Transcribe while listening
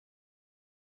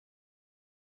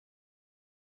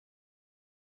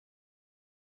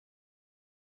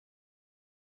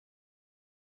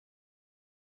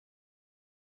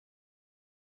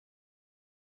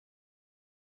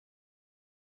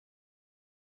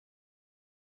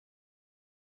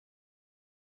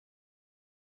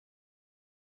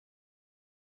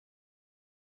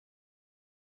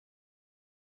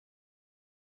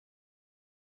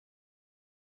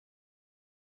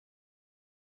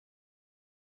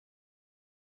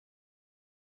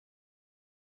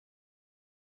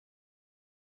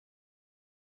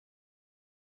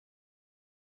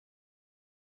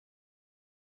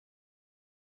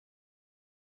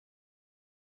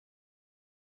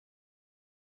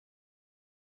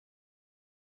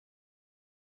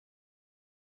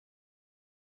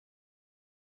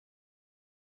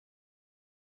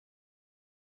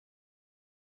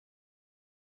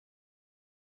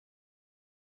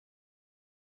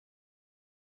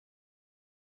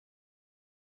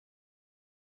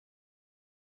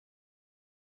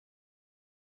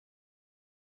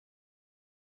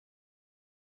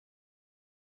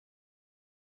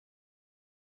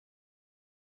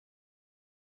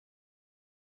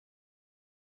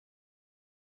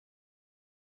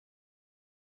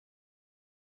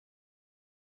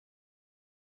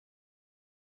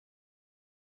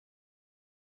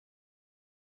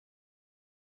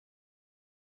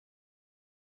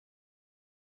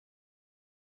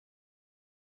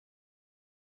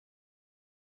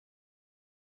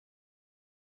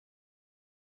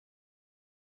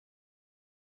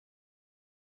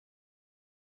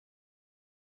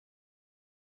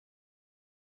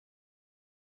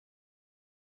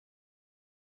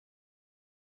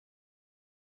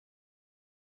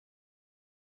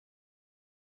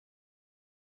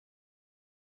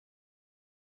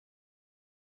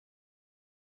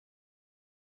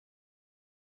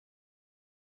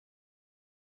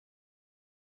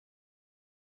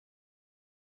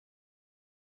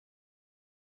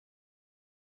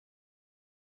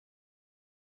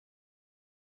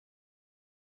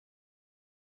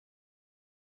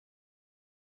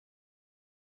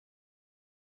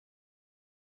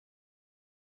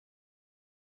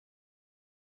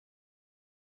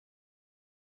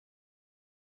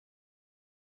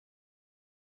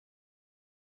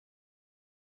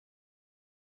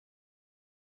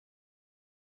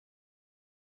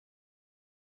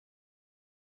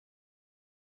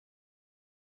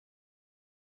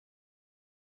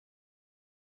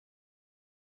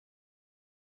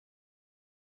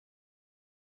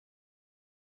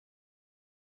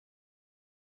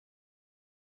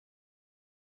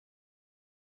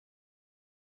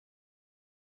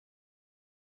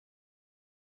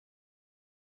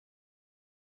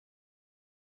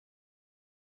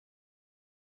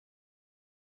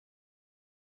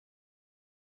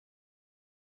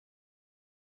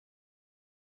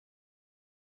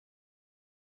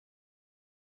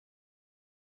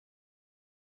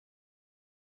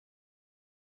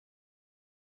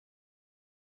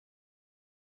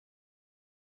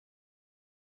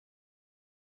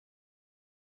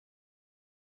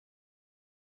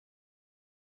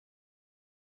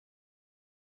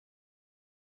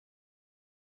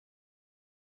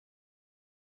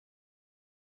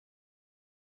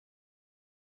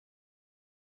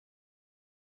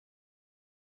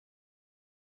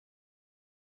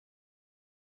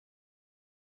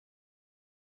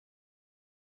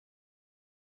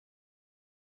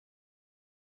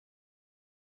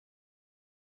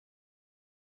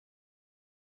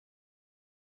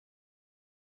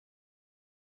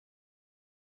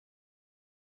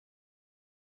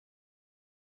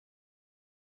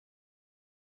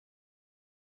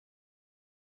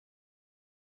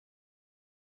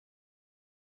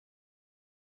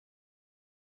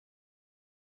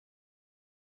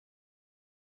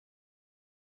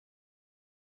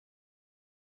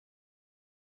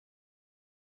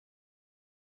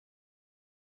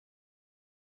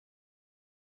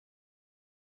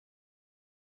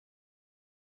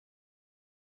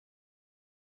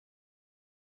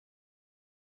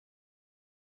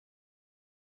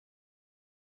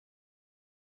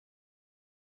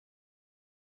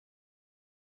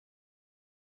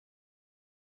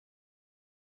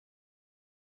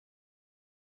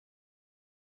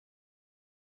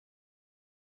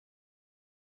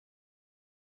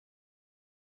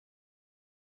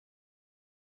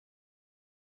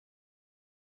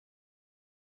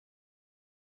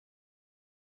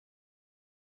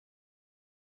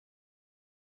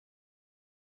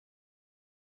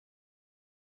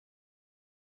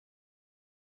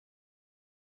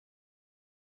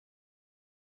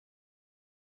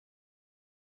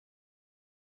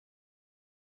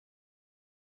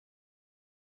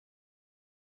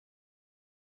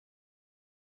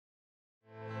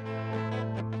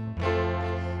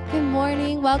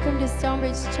morning. Welcome to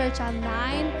Stonebridge Church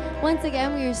Online. Once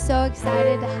again, we are so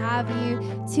excited to have you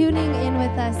tuning in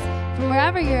with us from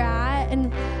wherever you're at.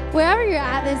 And wherever you're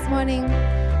at this morning,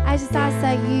 I just ask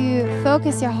that you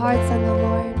focus your hearts on the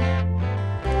Lord.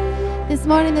 This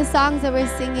morning, the songs that we're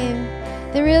singing,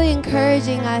 they're really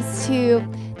encouraging us to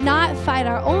not fight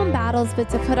our own battles, but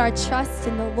to put our trust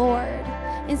in the Lord.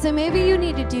 And so maybe you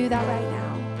need to do that right now.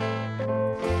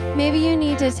 Maybe you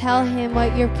need to tell him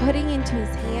what you're putting into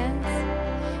his hands.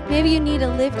 Maybe you need to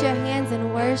lift your hands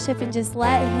in worship and just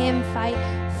let him fight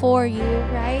for you,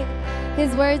 right?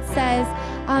 His word says,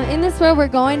 in this world we're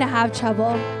going to have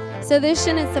trouble. So this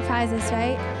shouldn't surprise us,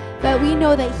 right? But we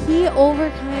know that he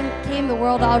overcame the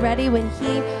world already when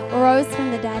he rose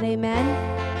from the dead, amen?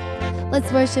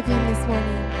 Let's worship him this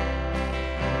morning.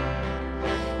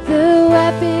 The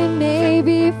weapon may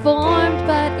be formed,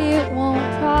 but it won't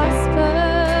prosper.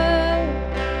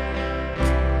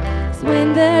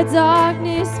 When the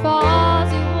darkness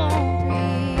falls, it won't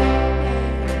prevail.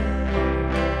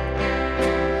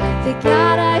 The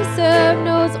God I serve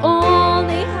knows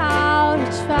only how to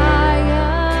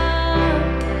triumph.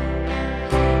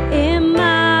 And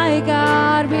my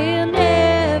God will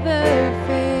never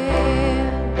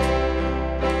fail.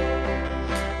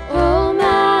 Oh,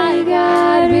 my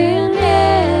God will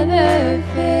never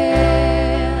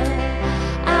fail.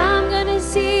 I'm gonna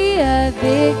see a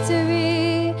victory.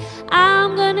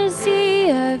 I'm gonna see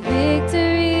a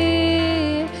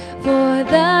victory, for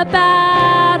the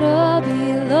battle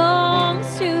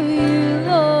belongs to you,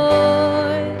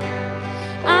 Lord.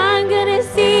 I'm gonna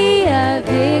see a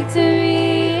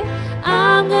victory.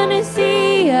 I'm gonna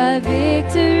see a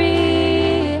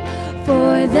victory,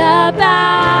 for the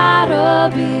battle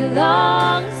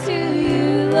belongs to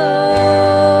you, Lord.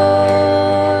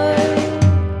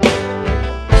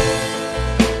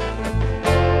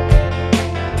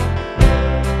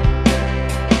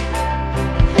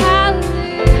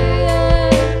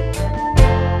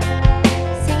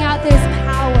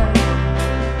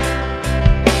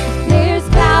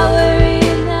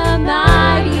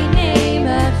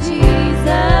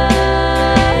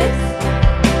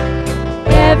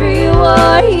 Every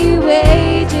war he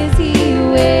wages, he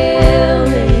will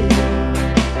win.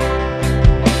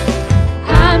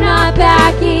 I'm not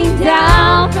backing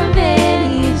down from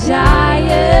any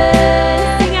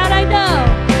giant. Sing out,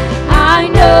 I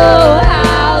know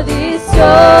how this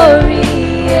story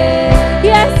ends.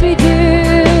 Yes, we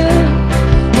do.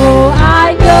 Oh,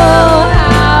 I know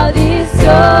how this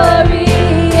story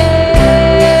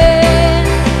ends.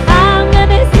 I'm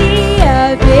gonna see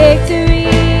a victory.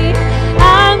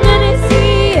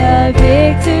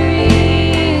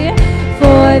 Victory,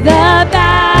 for the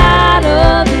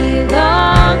battle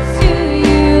belongs to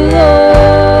you,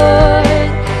 Lord.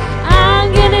 I'm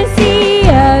gonna see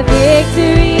a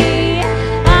victory.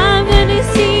 I'm gonna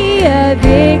see a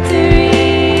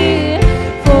victory,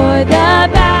 for the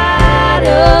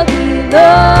battle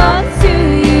belongs to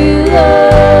you,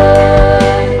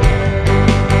 Lord.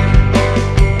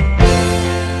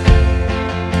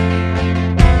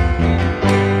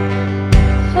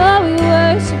 Oh, we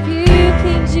worship you,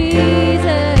 King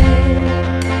Jesus.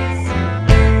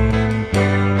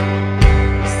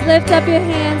 Just lift up your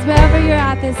hands wherever you're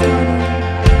at this morning.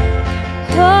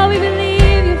 Oh, we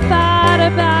believe you fought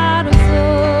our battles,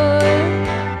 Lord.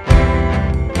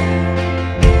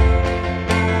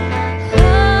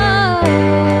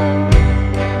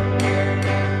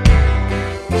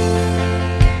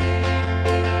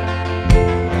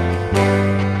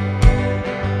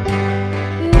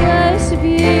 We worship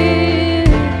you.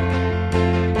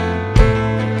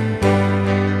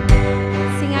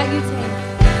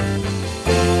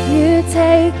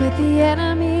 Take what the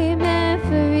enemy meant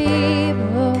for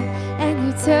evil, and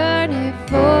you turn it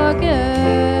for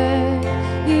good.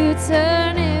 You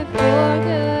turn it for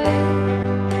good.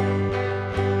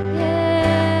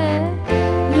 Yeah.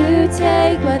 You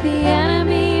take what the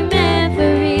enemy meant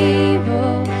for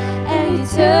evil, and you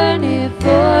turn it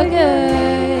for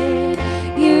good.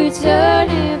 You turn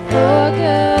it for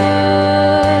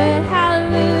good.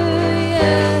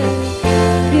 Hallelujah.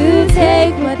 You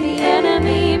take what the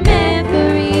enemy meant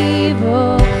for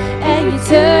evil, and you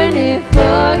turn it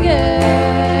for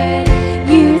good.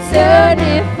 You turn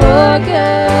it for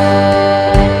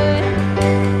good.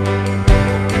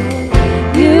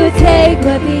 You take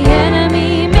what the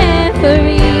enemy meant for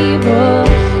evil,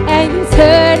 and you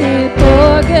turn it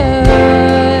for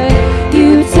good.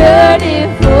 You turn it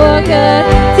for good.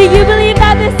 Do you believe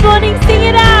that this morning? Sing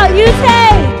it out. You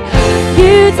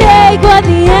take what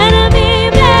the enemy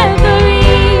meant for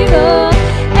evil,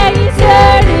 and you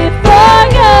turn it for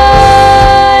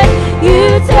good.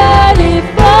 You turn it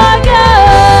for good.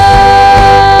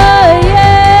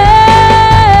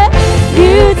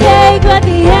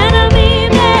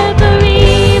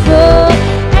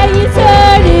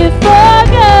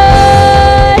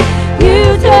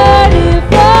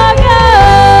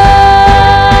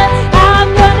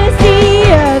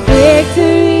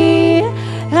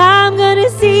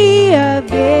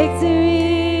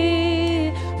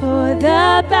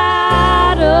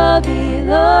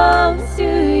 belongs to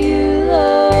you,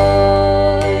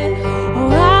 Lord.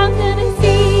 Oh, I'm gonna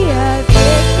see a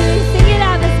victory. Sing it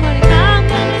out this morning. I'm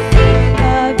gonna see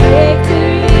a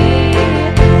victory,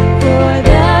 for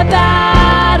the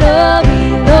battle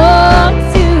belongs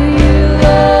to you,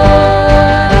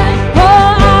 Lord.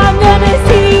 Oh, I'm gonna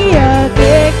see a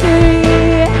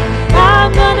victory.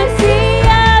 I'm gonna see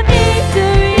a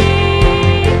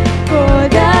victory, for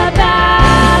the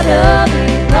battle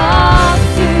belongs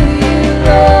to you,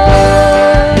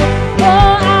 Lord.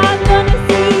 Oh, I'm gonna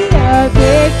see a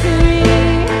victory.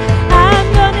 I'm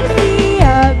gonna see a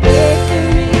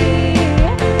victory,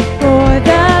 for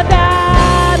the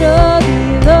battle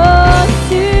belongs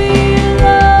to you,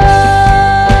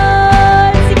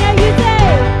 Lord. Sing out,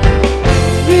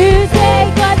 you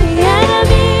take what the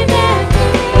enemy meant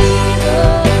for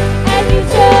evil, and you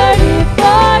turn it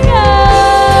for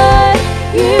good.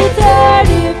 You turn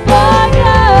it for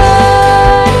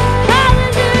good.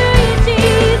 Hallelujah,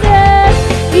 Jesus.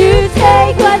 You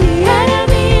take what the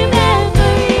enemy meant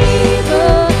for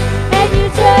evil, and you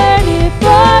turn it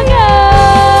for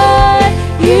good.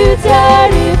 You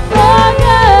turn it for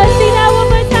good. Sing that one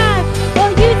more time. Oh,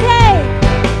 you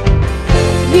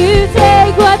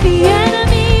take what the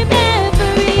enemy meant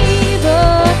for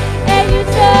evil, and you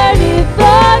turn it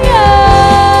for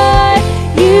good.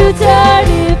 You turn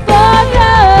it for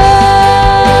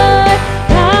good.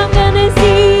 I'm gonna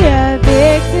see a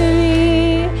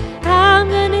victory. I'm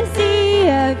gonna see a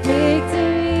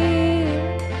victory,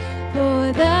 for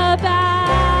the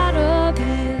battle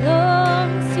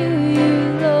belongs to you,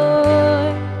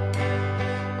 Lord.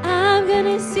 I'm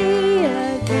gonna see a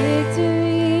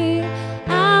victory.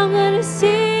 I'm gonna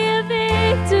see a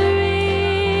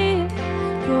victory,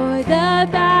 for the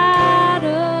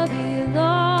battle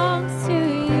belongs to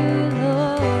you,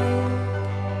 Lord.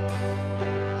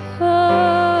 Oh,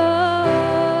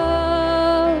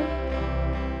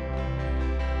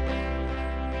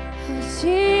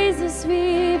 Jesus,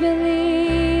 we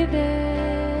believe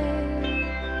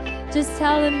it. Just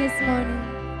tell him this morning.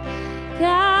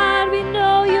 God, we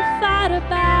know you fight our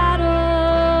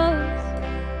battles.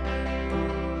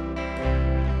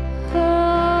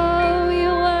 Oh, we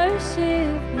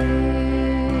worship you.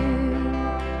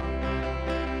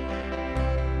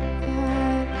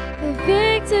 God, the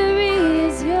victory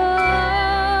is yours.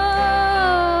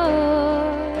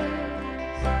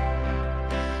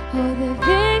 Oh, the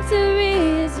victory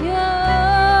is yours.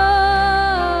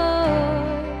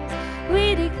 We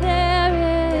declare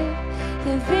it.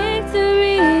 The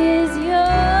victory is yours.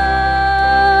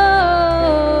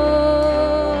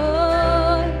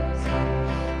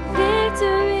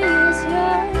 Victory is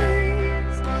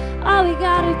yours. All we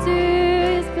gotta do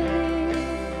is believe.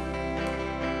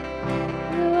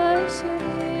 We worship you.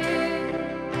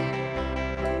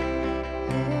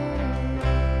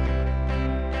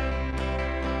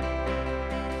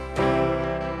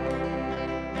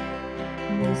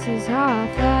 This is how I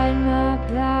fight my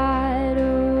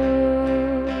battles.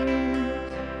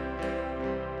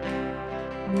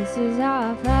 This is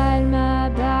how I fight my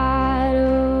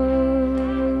battles.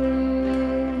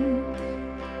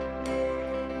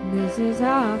 This is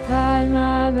how I fight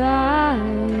my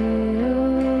battles.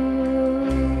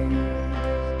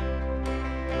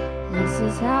 This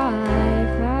is how I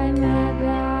fight my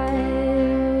battles.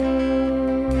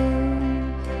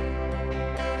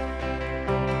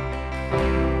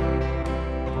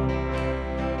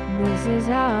 This is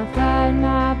how I fight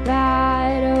my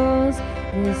battles.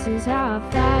 This is how I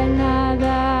fight my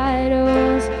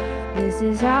battles. This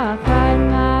is how I fight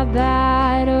my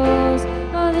battles.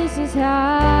 Oh, this is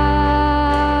how.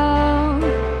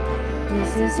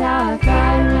 This is how I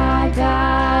fight my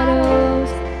battles.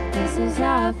 This is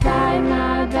how I fight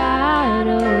my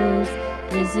battles.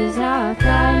 This is how I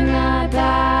fight my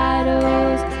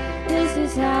battles. This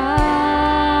is how.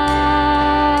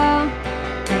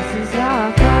 This is how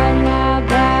I fight my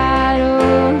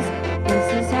battles.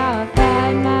 This is how I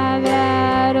fight my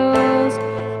battles.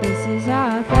 This is how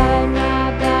I fight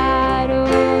my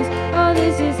battles. Oh,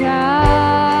 this is how.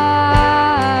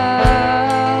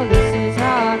 This is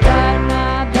how I fight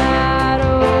my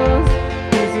battles.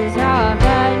 This is how I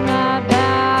fight my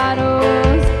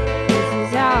battles. This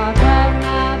is how I fight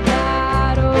my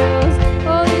battles.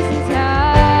 Oh,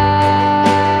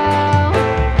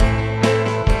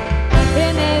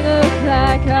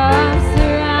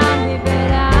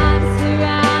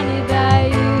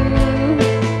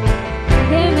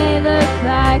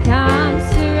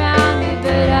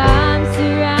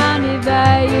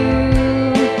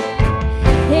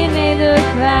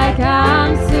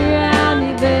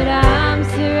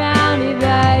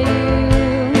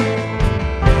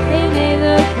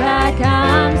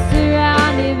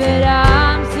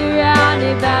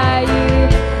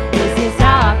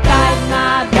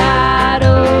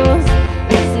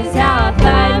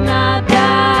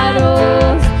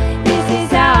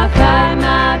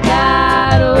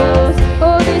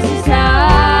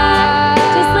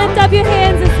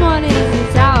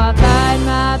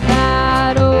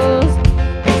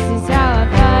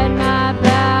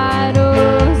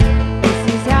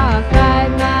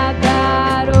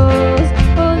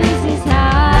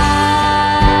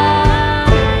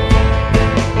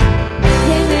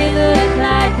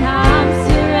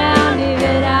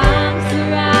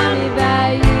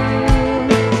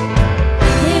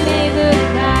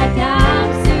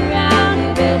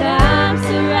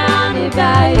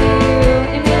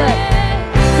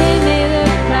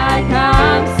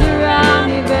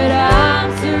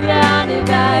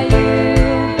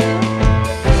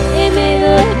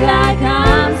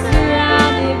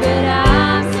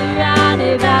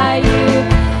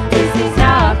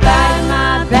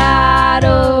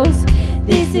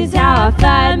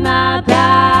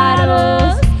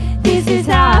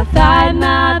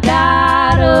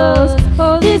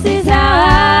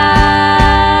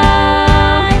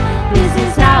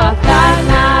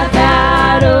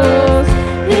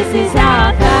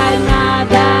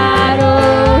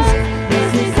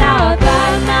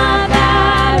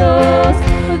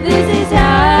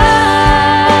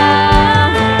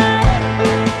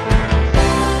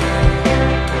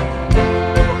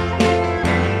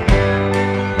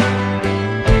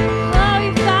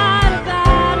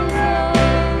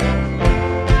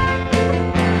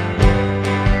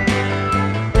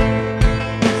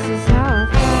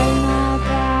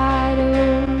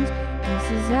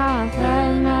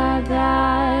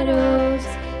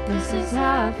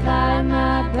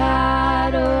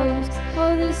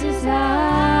 this is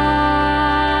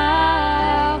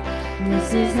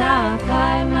how I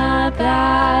fight my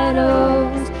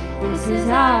battles. This is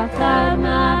how I fight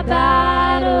my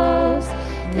battles.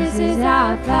 This is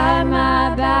how I fight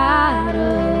my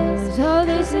battles. Oh,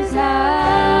 this is how.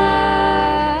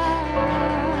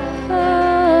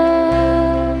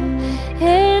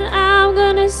 And I'm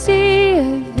gonna see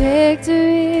a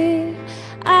victory.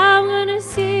 I'm gonna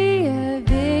see a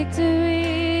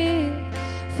victory.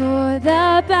 For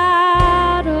the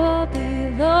battle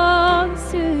belongs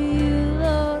to you,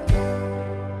 Lord.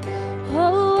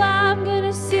 Oh, I'm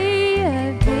gonna see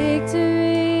a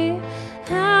victory.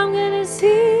 I'm gonna see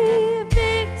a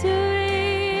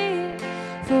victory.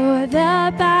 For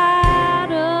the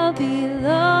battle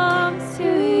belongs to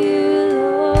you,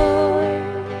 Lord.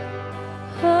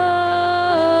 Oh.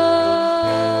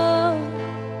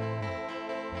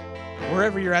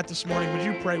 Wherever you're at this morning, would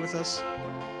you pray with us?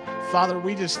 Father,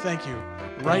 we just thank you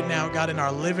right now, God, in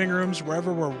our living rooms,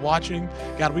 wherever we're watching.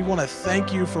 God, we want to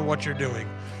thank you for what you're doing.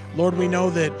 Lord, we know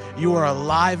that you are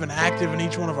alive and active in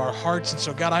each one of our hearts. And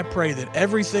so, God, I pray that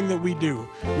everything that we do,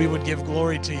 we would give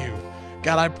glory to you.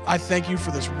 God, I thank you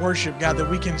for this worship, God, that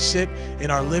we can sit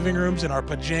in our living rooms, in our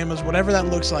pajamas, whatever that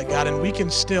looks like, God, and we can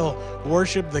still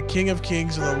worship the King of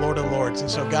Kings and the Lord of Lords.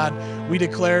 And so, God, we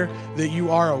declare that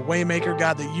you are a waymaker,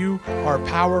 God, that you are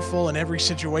powerful in every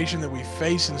situation that we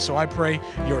face. And so I pray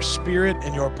your spirit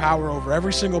and your power over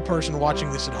every single person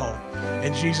watching this at home.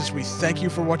 And Jesus, we thank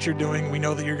you for what you're doing. We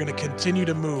know that you're going to continue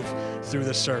to move through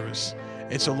this service.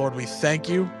 And so, Lord, we thank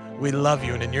you. We love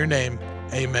you. And in your name,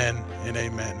 amen and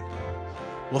amen.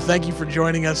 Well, thank you for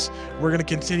joining us. We're going to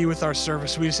continue with our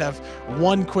service. We just have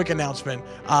one quick announcement,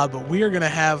 but we are going to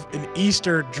have an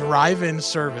Easter drive-in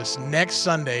service next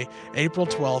Sunday, April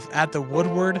 12th, at the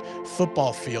Woodward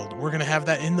football field. We're going to have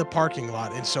that in the parking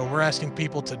lot, and so we're asking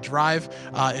people to drive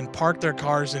and park their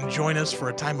cars and join us for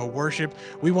a time of worship.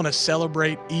 We want to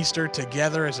celebrate Easter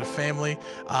together as a family.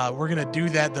 We're going to do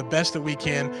that the best that we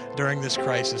can during this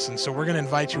crisis, and so we're going to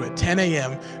invite you at 10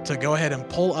 a.m. to go ahead and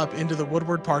pull up into the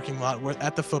Woodward parking lot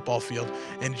at the football field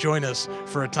and join us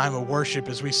for a time of worship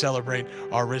as we celebrate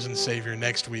our risen Savior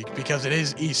next week, because it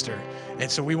is Easter. And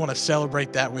so we want to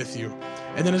celebrate that with you.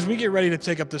 And then as we get ready to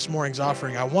take up this morning's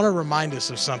offering, I want to remind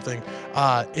us of something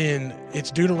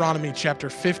it's Deuteronomy chapter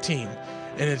 15,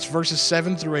 and it's verses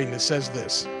 7 through 8, and it says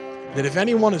this, that if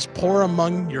anyone is poor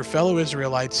among your fellow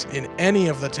Israelites in any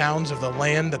of the towns of the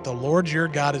land that the Lord your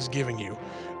God is giving you,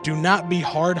 do not be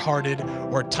hard-hearted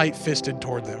or tight-fisted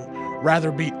toward them.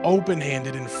 Rather, be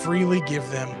open-handed and freely give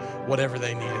them whatever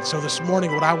they need. And so this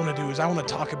morning, what I want to do is I want to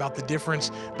talk about the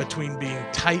difference between being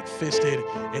tight-fisted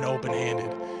and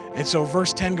open-handed. And so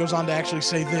verse 10 goes on to actually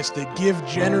say this, that give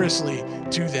generously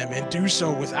to them and do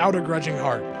so without a grudging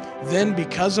heart. Then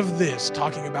because of this,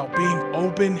 talking about being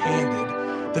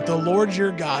open-handed, that the Lord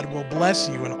your God will bless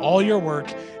you in all your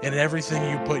work and in everything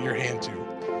you put your hand to.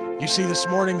 You see this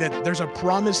morning that there's a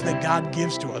promise that God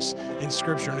gives to us in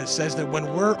Scripture, and it says that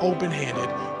when we're open-handed,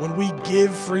 when we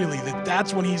give freely,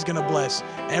 that's when He's going to bless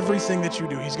everything that you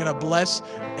do. He's going to bless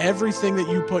everything that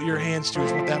you put your hands to,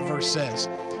 is what that verse says.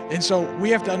 And so we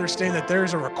have to understand that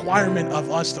there's a requirement of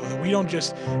us, though, that we don't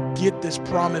just get this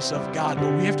promise of God,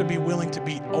 but we have to be willing to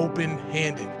be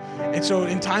open-handed. And so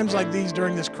in times like these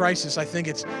during this crisis, I think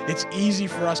it's easy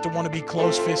for us to want to be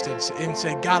close-fisted and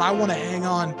say, God, I want to hang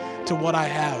on to what I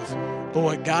have. But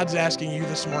what God's asking you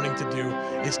this morning to do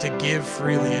is to give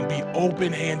freely and be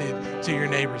open-handed to your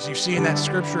neighbors. You see in that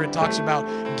scripture, it talks about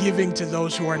giving to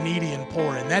those who are needy and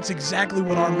poor. And that's exactly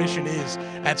what our mission is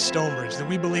at Stonebridge, that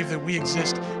we believe that we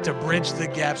exist to bridge the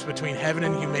gaps between heaven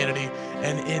and humanity,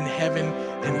 and in heaven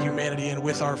and humanity, and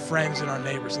with our friends and our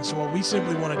neighbors. And so what we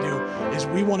simply want to do is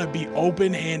we want to be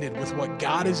open-handed with what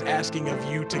God is asking of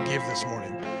you to give this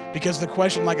morning. Because the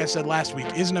question, like I said last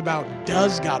week, isn't about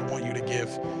does God want you to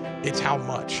give? It's how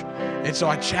much. And so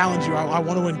I challenge you, I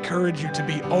want to encourage you to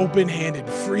be open-handed,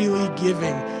 freely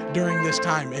giving during this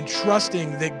time, and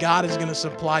trusting that God is going to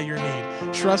supply your need,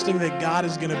 trusting that God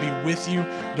is going to be with you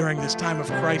during this time of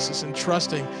crisis, and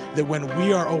trusting that when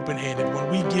we are open-handed,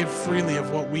 when we give freely of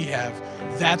what we have,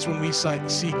 that's when we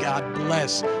see God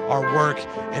bless our work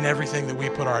and everything that we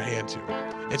put our hand to.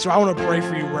 And so I want to pray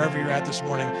for you wherever you're at this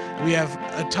morning. We have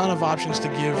a ton of options to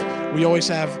give. We always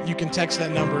have, you can text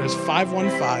that number as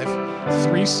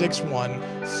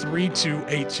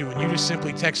 515-361-3282. And you just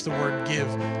simply text the word give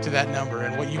to that number.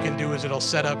 And what you can do is it'll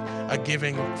set up a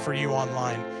giving for you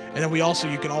online. And then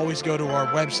you can always go to our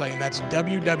website, and that's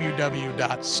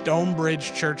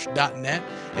www.stonebridgechurch.net,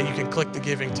 and you can click the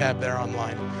giving tab there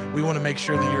online. We want to make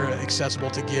sure that you're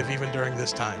accessible to give even during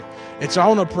this time. And so I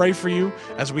want to pray for you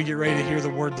as we get ready to hear the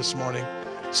word this morning.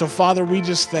 So, Father, we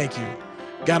just thank you.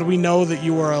 God, we know that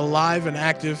you are alive and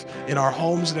active in our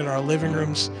homes and in our living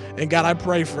rooms. And God, I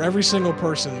pray for every single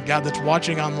person, God, that's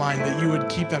watching online, that you would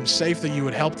keep them safe, that you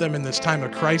would help them in this time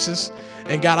of crisis.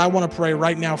 And God, I want to pray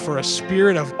right now for a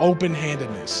spirit of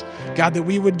open-handedness. God, that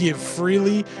we would give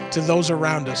freely to those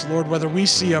around us, Lord, whether we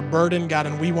see a burden, God,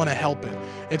 and we want to help it.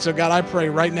 And so, God, I pray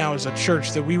right now as a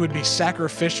church that we would be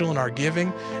sacrificial in our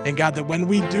giving. And God, that when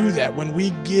we do that, when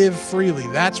we give freely,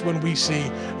 that's when we see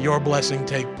your blessing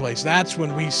take place. That's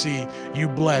when we see you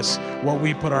bless what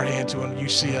we put our hand to, and you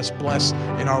see us bless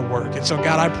in our work. And so,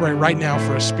 God, I pray right now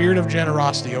for a spirit of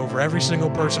generosity over every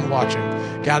single person watching,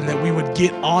 God, and that we would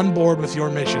get on board with your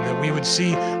mission, that we would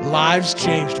see lives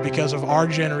changed because of our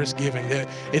generous giving, that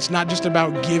it's not just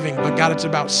about giving, but God, it's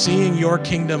about seeing your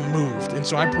kingdom moved. And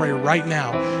so I pray right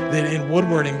now that in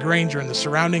Woodward and Granger and the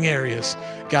surrounding areas,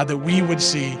 God, that we would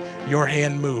see your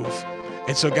hand move.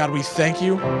 And so, God, we thank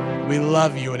you, we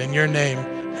love you, and in your name,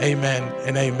 amen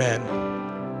and amen.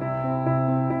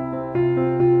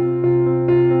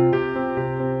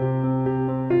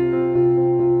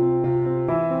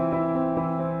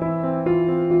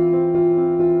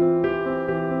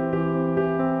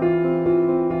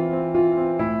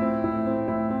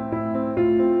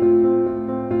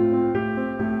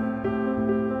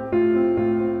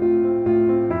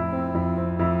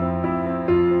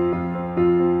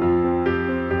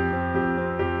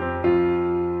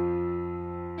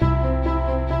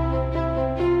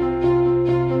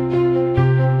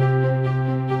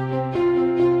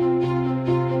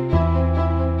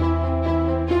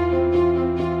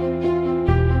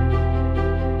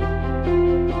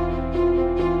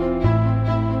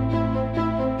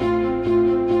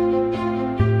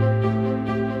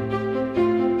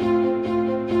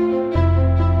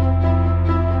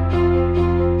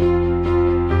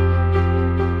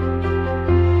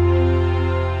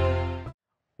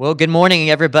 Well, good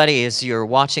morning, everybody. As you're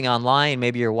watching online,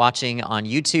 maybe you're watching on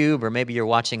YouTube, or maybe you're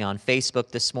watching on Facebook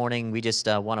this morning, we just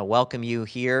want to welcome you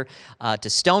here to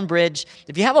Stonebridge.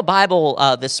 If you have a Bible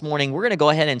this morning, we're going to go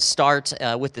ahead and start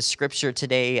with the scripture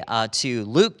today to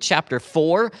Luke chapter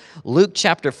 4. Luke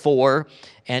chapter 4.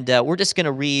 And we're just going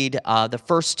to read the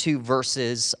first two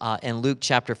verses in Luke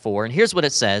chapter 4. And here's what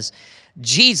it says.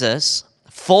 Jesus,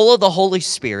 full of the Holy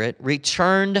Spirit,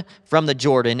 returned from the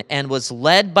Jordan and was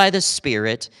led by the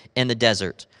Spirit in the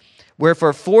desert, where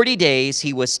for 40 days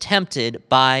he was tempted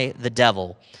by the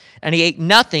devil. And he ate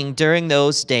nothing during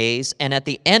those days, and at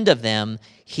the end of them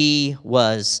he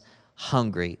was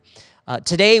hungry.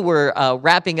 Today we're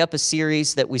wrapping up a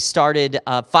series that we started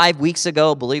 5 weeks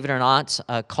ago, believe it or not,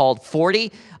 called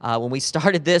 40. When we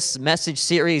started this message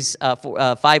series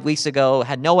 5 weeks ago,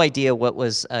 had no idea what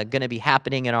was going to be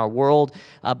happening in our world,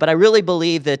 but I really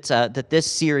believe that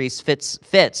this series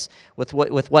fits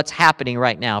with what's happening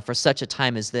right now for such a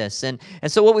time as this. And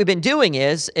so what we've been doing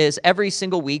is every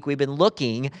single week we've been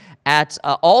looking at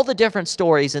all the different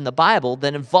stories in the Bible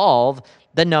that involve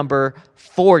the number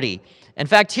 40. In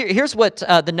fact, here's what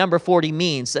the number 40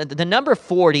 means. The number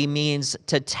 40 means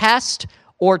to test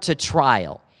or to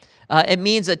trial. It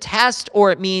means a test or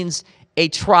it means a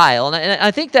trial. And I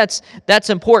think that's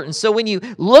important. So when you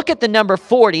look at the number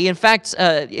 40, in fact,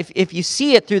 if you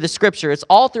see it through the Scripture, it's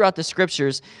all throughout the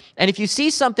Scriptures. And if you see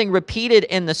something repeated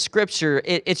in the Scripture,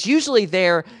 it's usually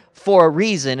there for a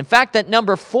reason. In fact, that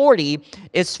number 40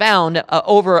 is found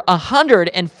over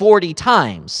 140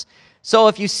 times. So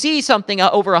if you see something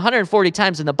over 140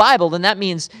 times in the Bible, then that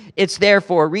means it's there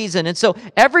for a reason. And so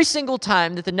every single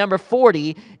time that the number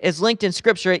 40 is linked in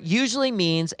Scripture, it usually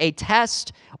means a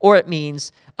test or it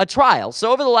means a trial.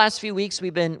 So over the last few weeks,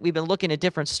 we've been looking at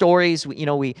different stories.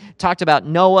 We talked about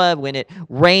Noah when it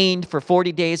rained for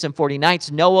 40 days and 40 nights.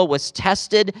 Noah was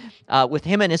tested with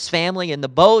him and his family in the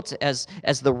boat as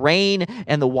the rain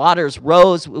and the waters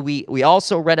rose. We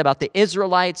also read about the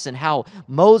Israelites and how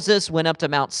Moses went up to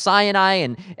Mount Sinai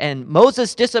and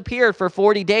Moses disappeared for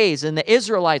 40 days and the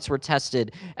Israelites were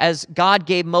tested as God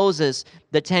gave Moses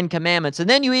the 10 Commandments. And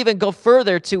then you even go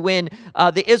further to when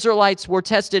the Israelites were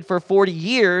tested for 40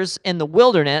 years in the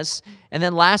wilderness. And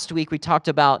then last week we talked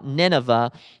about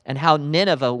Nineveh and how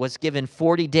Nineveh was given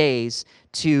 40 days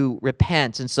to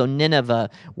repent. And so Nineveh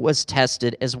was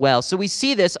tested as well. So we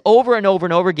see this over and over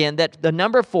and over again, that the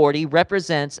number 40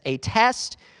 represents a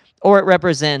test or it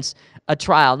represents a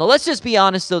trial. Now let's just be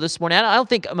honest though this morning. I don't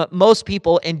think most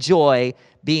people enjoy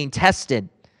being tested.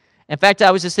 In fact,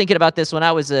 I was just thinking about this when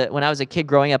I was a kid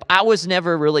growing up. I was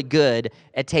never really good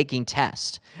at taking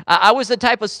tests. I was the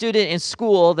type of student in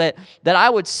school that I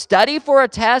would study for a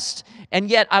test, and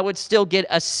yet I would still get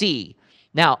a C.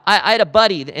 Now, I had a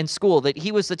buddy in school that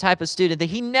he was the type of student that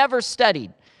he never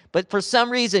studied, But for some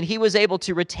reason, he was able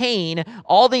to retain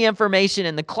all the information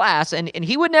in the class, and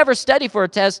he would never study for a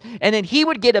test, and then he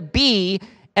would get a B,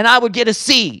 and I would get a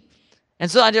C. And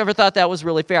so I never thought that was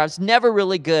really fair. I was never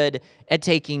really good at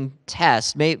taking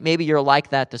tests. Maybe you're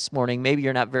like that this morning. Maybe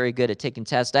you're not very good at taking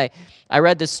tests. I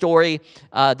read this story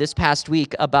this past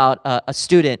week about a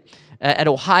student at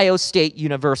Ohio State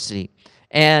University.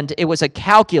 And it was a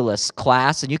calculus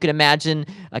class. And you can imagine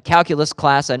a calculus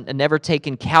class. I'd never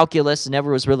taken calculus,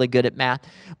 never was really good at math.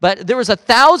 But there was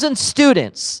 1,000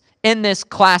 students in this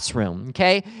classroom,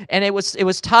 okay? And it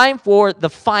was time for the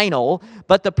final,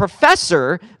 but the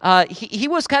professor, he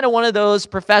was kind of one of those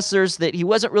professors that he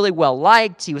wasn't really well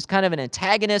liked. He was kind of an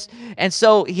antagonist, and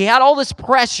so he had all this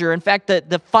pressure. In fact,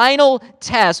 the final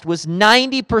test was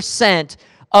 90%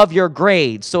 of your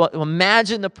grade. So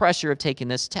imagine the pressure of taking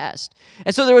this test.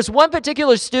 And so there was one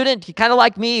particular student, he kind of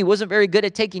like me, he wasn't very good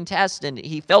at taking tests, and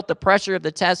he felt the pressure of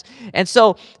the test. And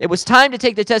so it was time to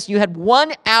take the test. You had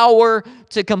 1 hour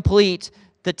to complete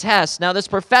the test. Now this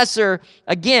professor,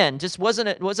 again, just wasn't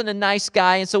a nice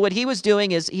guy. And so what he was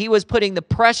doing is he was putting the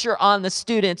pressure on the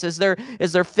students as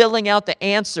they're filling out the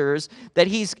answers, that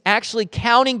he's actually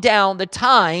counting down the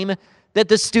time that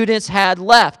the students had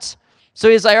left. So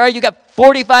he's like, all right, you got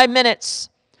 45 minutes.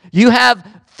 You have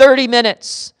 30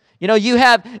 minutes. You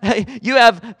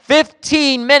have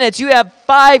 15 minutes. You have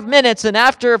 5 minutes. And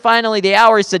after finally the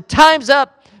hour, he said, time's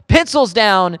up, pencils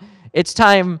down. It's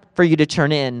time for you to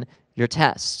turn in your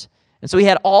test. And so he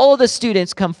had all of the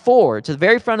students come forward to the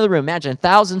very front of the room. Imagine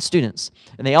 1,000 students.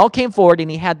 And they all came forward,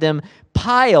 and he had them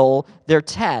pile their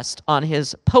test on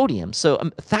his podium. So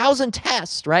 1,000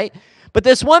 tests, right? But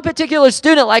this one particular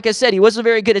student, like I said, he wasn't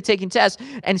very good at taking tests,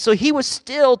 and so he was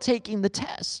still taking the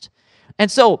test. And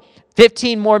so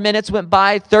 15 more minutes went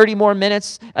by, 30 more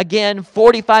minutes, again,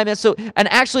 45 minutes.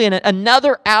 And actually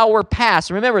another hour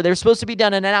passed. Remember, they were supposed to be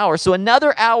done in an hour. So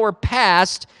another hour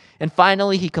passed, and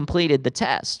finally he completed the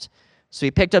test. So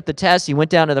he picked up the test, he went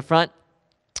down to the front.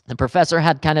 The professor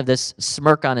had kind of this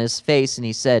smirk on his face, and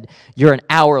he said, "You're an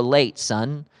hour late,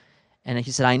 son." And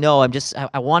he said, I know,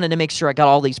 I wanted to make sure I got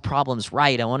all these problems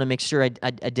right. I want to make sure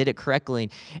I did it correctly.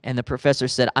 And the professor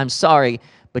said, I'm sorry,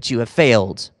 but you have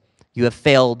failed. You have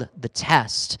failed the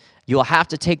test. You will have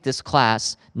to take this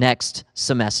class next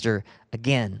semester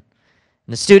again.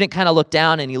 And the student kind of looked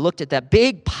down, and he looked at that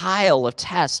big pile of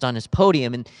tests on his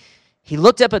podium, and he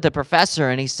looked up at the professor,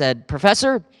 and he said,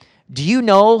 Professor, do you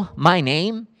know my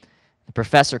name? The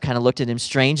professor kind of looked at him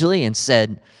strangely and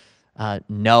said,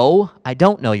 no, I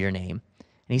don't know your name.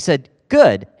 And he said,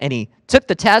 good. And he took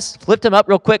the test, flipped him up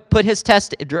real quick, put his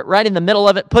test right in the middle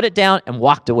of it, put it down, and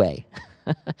walked away.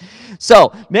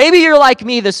 So maybe you're like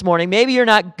me this morning. Maybe you're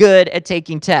not good at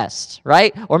taking tests,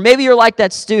 right? Or maybe you're like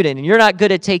that student and you're not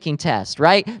good at taking tests,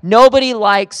 right? Nobody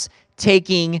likes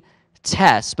taking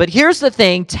tests. But here's the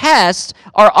thing, tests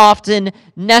are often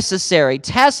necessary.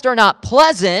 Tests are not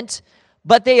pleasant,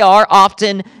 but they are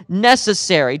often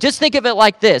necessary. Just think of it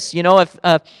like this, if you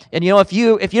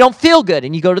don't feel good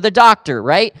and you go to the doctor,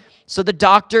 right? So the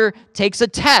doctor takes a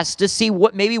test to see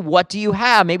what do you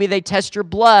have? Maybe they test your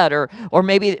blood, or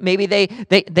maybe they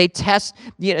test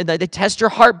they test your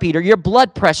heartbeat or your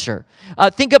blood pressure.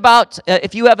 Think about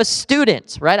if you have a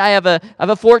student, right? I have a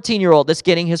 14-year-old that's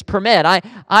getting his permit.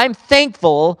 I'm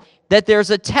thankful that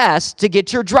there's a test to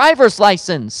get your driver's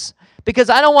license,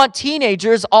 because I don't want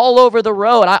teenagers all over the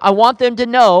road. I want them to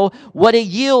know what a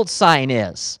yield sign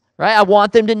is, right? I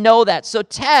want them to know that. So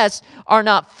tests are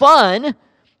not fun,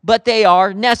 but they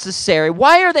are necessary.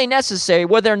 Why are they necessary?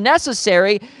 Well, they're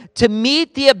necessary to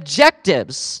meet the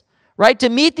objectives, right? To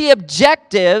meet the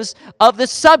objectives of the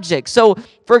subject. So,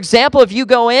 for example, if you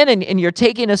go in and you're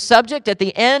taking a subject, at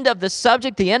the end of the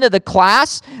subject, the end of the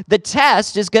class, the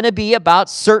test is going to be about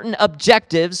certain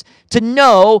objectives to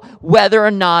know whether or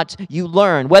not you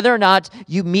learn, whether or not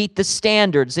you meet the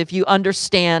standards, if you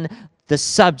understand the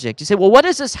subject. You say, well, what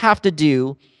does this have to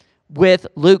do with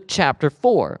Luke chapter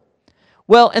 4?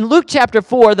 Well, in Luke chapter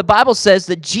 4, the Bible says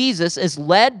that Jesus is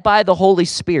led by the Holy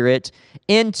Spirit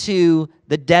into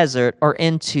the desert or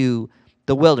into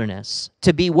the wilderness.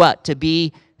 To be what? To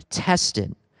be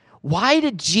tested. Why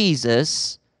did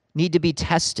Jesus need to be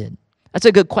tested? That's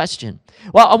a good question.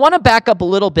 Well, I want to back up a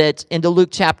little bit into Luke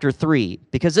chapter 3,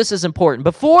 because this is important.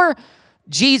 Before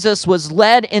Jesus was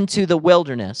led into the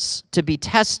wilderness to be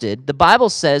tested, the Bible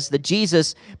says that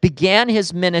Jesus began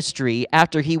his ministry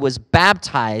after he was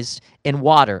baptized in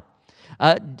water.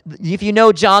 If you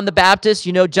know John the Baptist,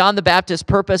 you know John the Baptist's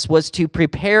purpose was to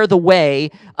prepare the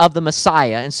way of the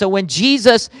Messiah. And so when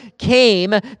Jesus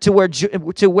came to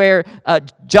where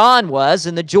John was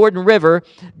in the Jordan River,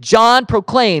 John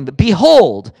proclaimed,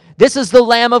 "Behold, This is the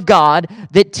Lamb of God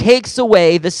that takes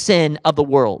away the sin of the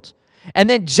world. And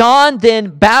then John then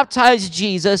baptized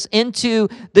Jesus into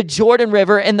the Jordan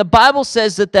River, and the Bible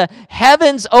says that the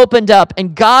heavens opened up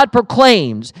and God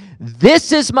proclaimed,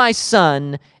 "This is my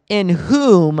Son in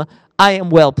whom I am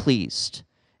well pleased."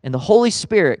 And the Holy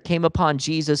Spirit came upon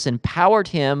Jesus and empowered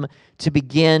him to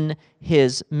begin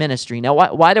his ministry. Now,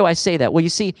 why do I say that? Well, you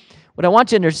see, what I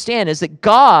want you to understand is that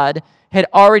God had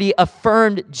already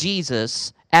affirmed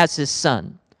Jesus as his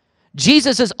Son.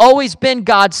 Jesus has always been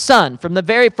God's Son from the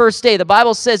very first day. The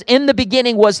Bible says, in the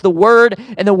beginning was the Word,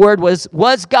 and the Word was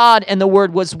God, and the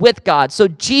Word was with God. So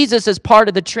Jesus is part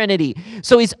of the Trinity.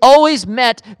 So he's always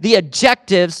met the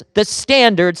objectives, the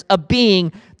standards of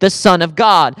being the Son of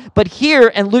God. But here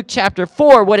in Luke chapter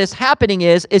 4, what is happening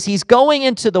is he's going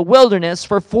into the wilderness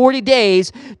for 40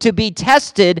 days to be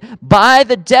tested by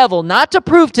the devil, not to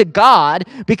prove to God,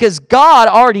 because God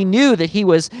already knew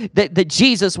that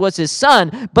Jesus was his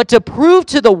Son, but to prove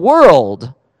to the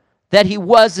world that he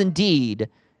was indeed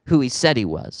who he said he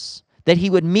was, that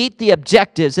he would meet the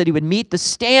objectives, that he would meet the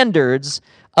standards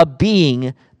of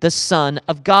being the Son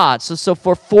of God. So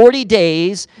for 40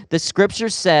 days, the scripture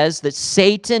says that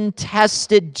Satan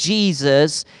tested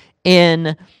Jesus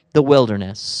in the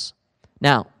wilderness.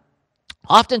 Now,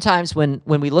 oftentimes when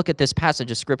we look at this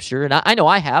passage of scripture, and I know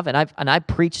I have, and I've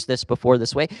preached this before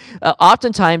this way,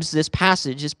 oftentimes this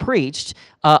passage is preached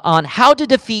on how to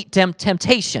defeat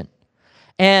temptation.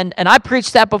 And I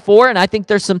preached that before, and I think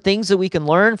there's some things that we can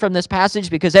learn from this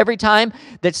passage, because every time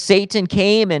that Satan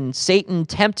came and Satan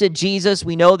tempted Jesus,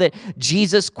 we know that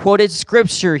Jesus quoted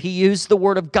Scripture. He used the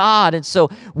Word of God, and so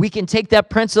we can take that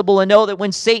principle and know that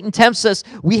when Satan tempts us,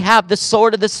 we have the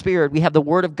sword of the Spirit. We have the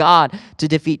Word of God to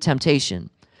defeat temptation.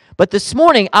 But this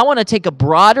morning, I want to take a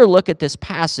broader look at this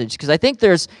passage, because I think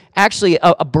there's actually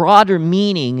a broader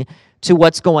meaning to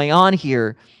what's going on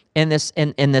here in this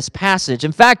passage.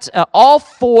 In fact, all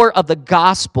four of the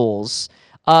Gospels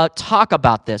talk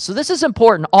about this. So this is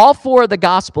important. All four of the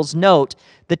Gospels note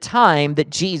the time that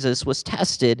Jesus was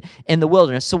tested in the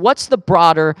wilderness. So what's the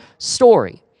broader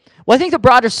story? Well, I think the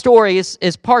broader story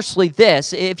is partially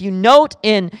this. If you note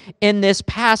in this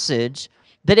passage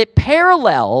that it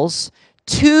parallels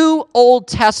two Old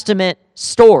Testament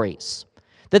stories.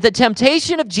 That the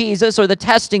temptation of Jesus, or the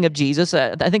testing of Jesus,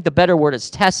 I think the better word is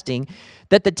testing,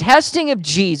 that the testing of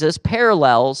Jesus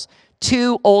parallels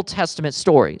two Old Testament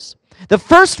stories. The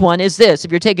first one is this,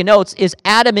 if you're taking notes, is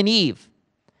Adam and Eve.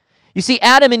 You see,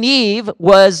 Adam and Eve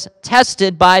was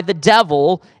tested by the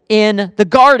devil in the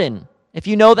garden. If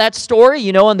you know that story,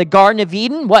 you know in the Garden of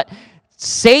Eden, what?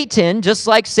 Satan, just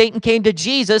like Satan came to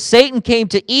Jesus, Satan came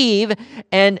to Eve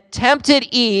and tempted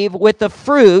Eve with the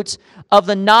fruit of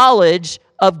the knowledge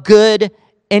of good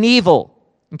and evil.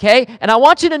 Okay? And I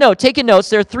want you to know, taking notes,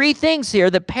 there are three things here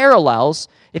that parallels.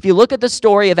 If you look at the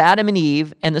story of Adam and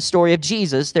Eve and the story of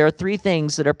Jesus, there are three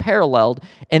things that are paralleled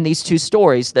in these two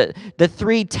stories, the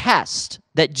three tests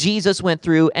that Jesus went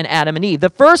through in Adam and Eve. The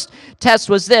first test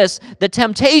was this, the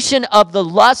temptation of the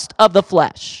lust of the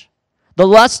flesh. The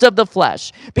lust of the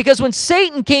flesh. Because when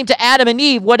Satan came to Adam and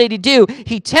Eve, what did he do?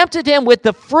 He tempted him with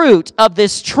the fruit of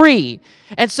this tree.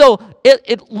 And so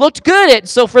it looked good.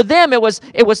 So for them, it was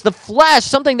the flesh,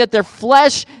 something that their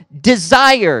flesh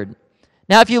desired.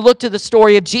 Now, if you look to the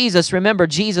story of Jesus, remember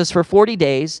Jesus for 40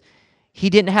 days, he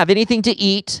didn't have anything to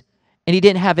eat and he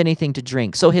didn't have anything to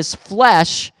drink. So his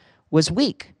flesh was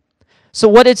weak. So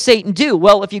what did Satan do?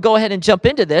 Well, if you go ahead and jump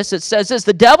into this, it says this,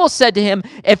 the devil said to him,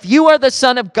 if you are the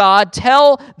Son of God,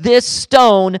 tell this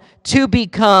stone to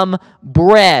become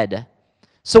bread.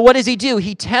 So what does he do?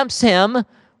 He tempts him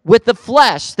with the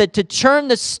flesh, that to turn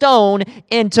the stone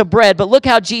into bread. But look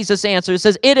how Jesus answers. It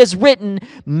says, it is written,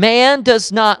 man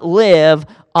does not live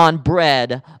on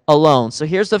bread alone. So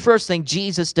here's the first thing.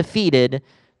 Jesus defeated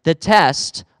the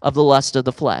test of the lust of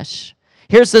the flesh.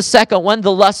 Here's the second one,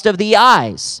 the lust of the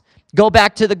eyes. Go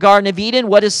back to the Garden of Eden.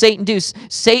 What does Satan do?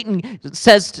 Satan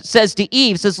says to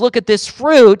Eve, says, look at this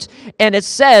fruit. And it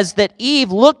says that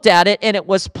Eve looked at it and it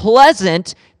was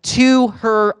pleasant to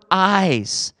her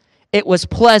eyes. It was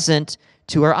pleasant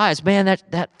to her eyes. Man,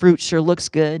 that fruit sure looks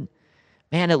good.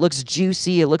 Man, it looks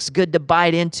juicy. It looks good to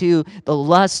bite into. The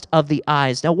lust of the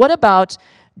eyes. Now, what about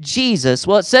Jesus?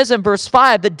 Well, it says in verse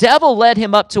 5, the devil led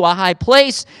him up to a high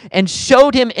place and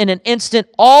showed him in an instant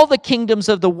all the kingdoms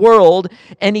of the world.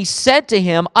 And he said to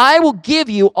him, I will give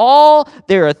you all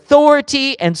their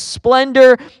authority and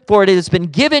splendor, for it has been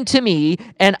given to me,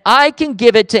 and I can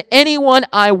give it to anyone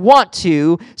I want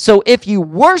to. So if you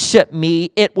worship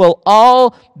me, it will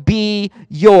all be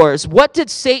yours. What did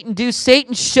Satan do?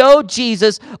 Satan showed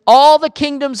Jesus all the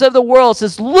kingdoms of the world.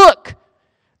 Says, look,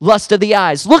 lust of the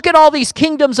eyes. Look at all these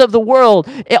kingdoms of the world.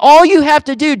 All you have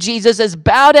to do, Jesus, is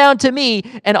bow down to me,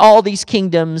 and all these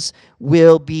kingdoms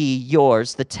will be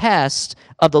yours. The test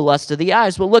of the lust of the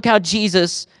eyes. Well, look how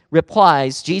Jesus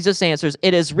replies. Jesus answers,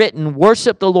 it is written,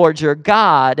 worship the Lord your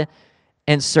God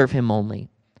and serve him only.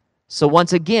 So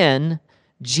once again,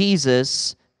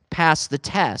 Jesus passed the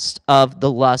test of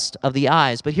the lust of the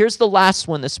eyes. But here's the last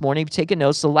one this morning. If you take a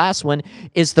note, the last one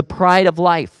is the pride of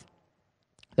life.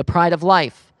 The pride of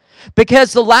life.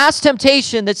 Because the last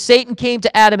temptation that Satan came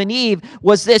to Adam and Eve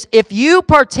was this: if you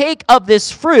partake of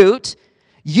this fruit,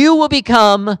 you will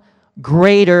become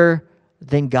greater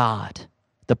than God.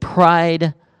 The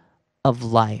pride of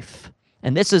life.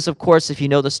 And this is, of course, if you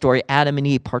know the story, Adam and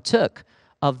Eve partook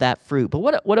of that fruit. But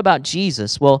what about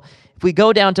Jesus? Well, if we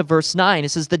go down to verse 9, it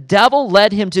says, the devil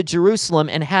led him to Jerusalem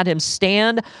and had him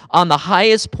stand on the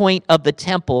highest point of the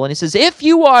temple. And he says, if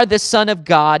you are the Son of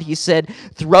God, he said,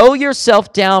 throw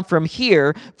yourself down from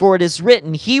here, for it is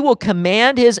written, he will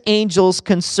command his angels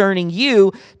concerning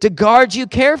you to guard you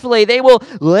carefully. They will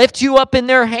lift you up in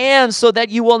their hands so that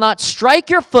you will not strike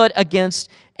your foot against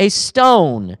a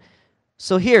stone.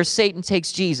 So here, Satan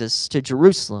takes Jesus to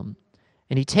Jerusalem,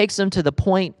 and he takes him to the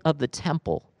point of the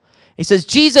temple. He says,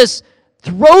 Jesus,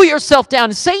 throw yourself down.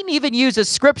 And Satan even uses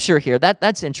Scripture here.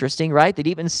 That's interesting, right? That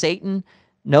even Satan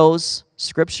knows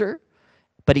Scripture,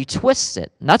 but he twists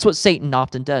it. And that's what Satan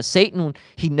often does. Satan,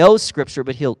 he knows Scripture,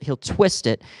 but he'll twist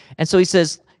it. And so he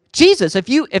says, Jesus, if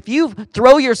you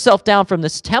throw yourself down from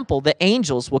this temple, the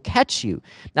angels will catch you.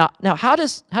 Now how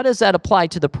does that apply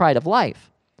to the pride of life?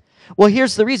 Well,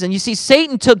 here's the reason. You see,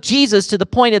 Satan took Jesus to the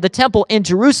point of the temple in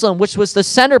Jerusalem, which was the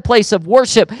center place of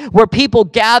worship where people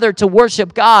gathered to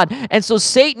worship God. And so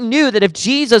Satan knew that if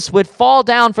Jesus would fall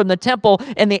down from the temple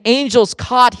and the angels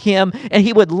caught him and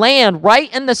he would land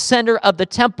right in the center of the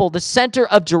temple, the center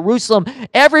of Jerusalem,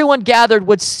 everyone gathered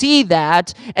would see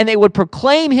that and they would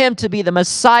proclaim him to be the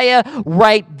Messiah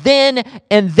right then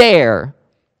and there.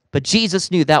 But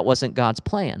Jesus knew that wasn't God's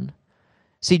plan.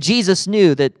 See, Jesus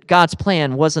knew that God's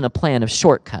plan wasn't a plan of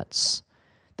shortcuts.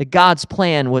 That God's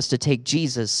plan was to take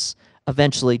Jesus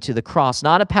eventually to the cross.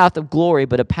 Not a path of glory,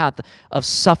 but a path of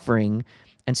suffering.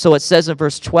 And so it says in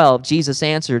verse 12, Jesus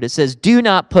answered, it says, do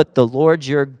not put the Lord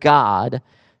your God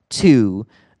to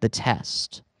the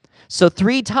test. So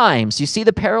 3 times, you see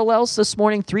the parallels this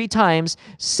morning? 3 times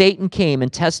Satan came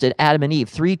and tested Adam and Eve.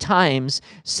 3 times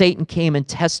Satan came and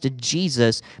tested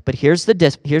Jesus. But here's the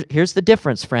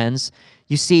difference, friends.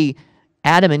 You see,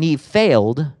 Adam and Eve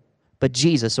failed, but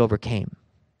Jesus overcame.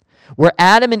 Where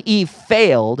Adam and Eve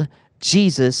failed,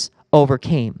 Jesus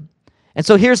overcame. And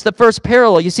so here's the first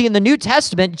parallel. You see, in the New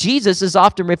Testament, Jesus is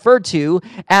often referred to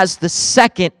as the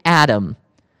second Adam.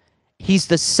 He's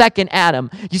the second Adam.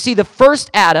 You see, the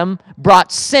first Adam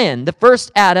brought sin. The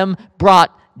first Adam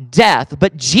brought death.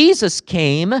 But Jesus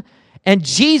came and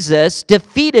Jesus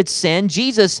defeated sin.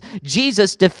 Jesus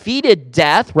defeated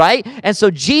death, right? And so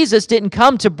Jesus didn't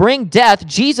come to bring death.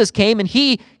 Jesus came and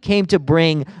he came to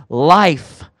bring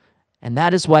life. And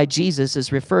that is why Jesus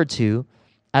is referred to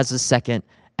as the second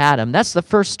Adam. That's the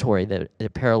first story that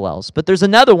it parallels. But there's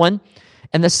another one.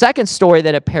 And the second story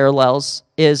that it parallels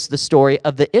is the story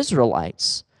of the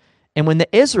Israelites. And when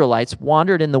the Israelites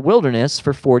wandered in the wilderness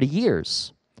for 40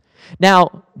 years.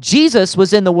 Now, Jesus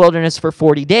was in the wilderness for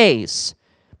 40 days.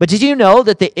 But did you know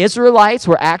that the Israelites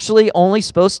were actually only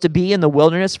supposed to be in the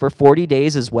wilderness for 40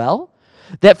 days as well?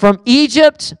 That from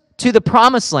Egypt to the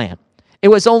Promised Land, it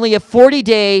was only a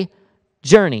 40-day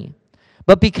journey.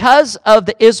 But because of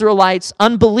the Israelites'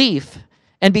 unbelief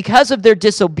and because of their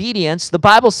disobedience, the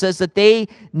Bible says that they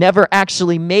never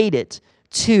actually made it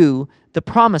to the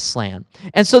Promised Land.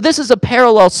 And so this is a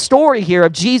parallel story here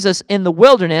of Jesus in the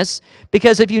wilderness,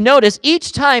 because if you notice,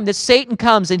 each time that Satan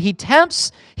comes and he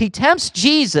tempts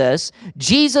Jesus,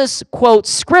 Jesus quotes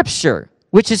Scripture,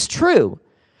 which is true.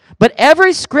 But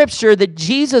every Scripture that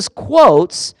Jesus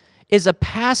quotes is a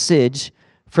passage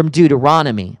from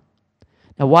Deuteronomy.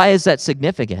 Now, why is that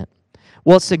significant?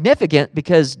 Well, it's significant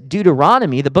because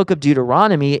Deuteronomy, the book of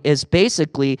Deuteronomy, is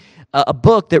basically a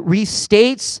book that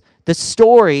restates the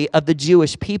story of the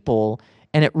Jewish people,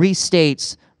 and it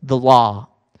restates the law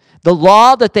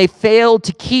that they failed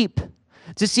to keep,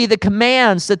 to see the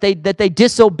commands that they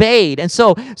disobeyed. And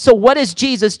so what is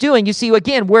Jesus doing? You see,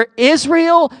 again, where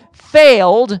Israel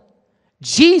failed,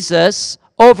 Jesus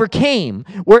overcame.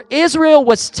 Where Israel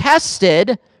was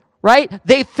tested, right?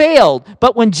 They failed.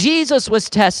 But when Jesus was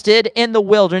tested in the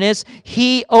wilderness,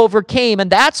 he overcame.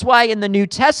 And that's why in the New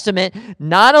Testament,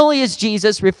 not only is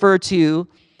Jesus referred to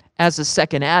as the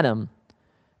second Adam,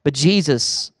 but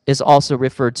Jesus is also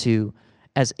referred to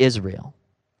as Israel.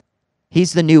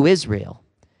 He's the new Israel.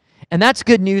 And that's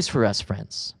good news for us,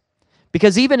 friends.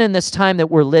 Because even in this time that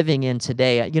we're living in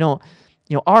today,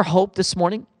 our hope this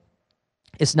morning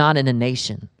is not in a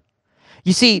nation.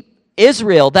 You see,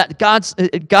 Israel, that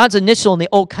God's initial in the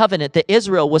Old Covenant, that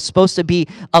Israel was supposed to be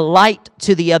a light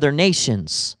to the other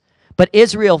nations. But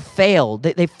Israel failed.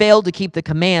 They failed to keep the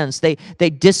commands. They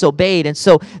disobeyed. And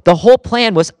so the whole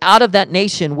plan was out of that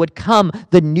nation would come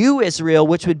the new Israel,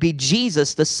 which would be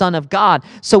Jesus, the Son of God.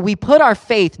 So we put our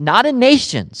faith not in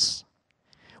nations.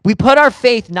 We put our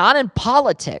faith not in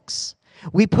politics.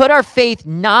 We put our faith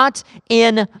not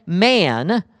in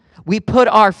man. We put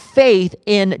our faith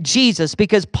in Jesus,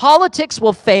 because politics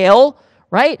will fail,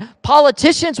 right?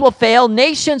 Politicians will fail.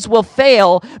 Nations will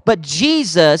fail. But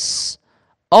Jesus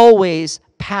always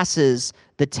passes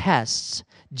the tests.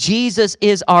 Jesus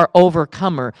is our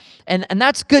overcomer. And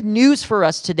that's good news for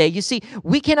us today. You see,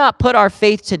 we cannot put our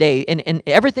faith today in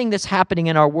everything that's happening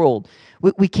in our world.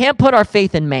 We can't put our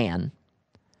faith in man,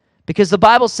 because the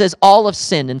Bible says all have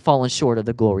sinned and fallen short of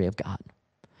the glory of God.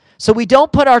 So we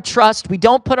don't put our trust, we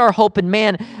don't put our hope in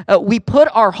man, we put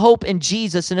our hope in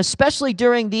Jesus. And especially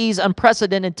during these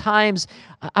unprecedented times,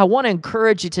 I want to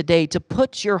encourage you today to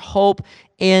put your hope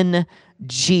in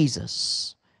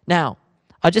Jesus. Now,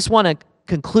 I just want to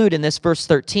conclude in this verse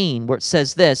 13 where it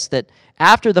says this, that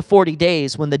after the 40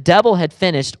 days, when the devil had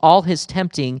finished all his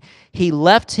tempting, he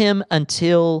left him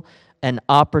until an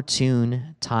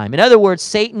opportune time. In other words,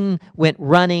 Satan went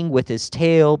running with his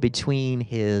tail between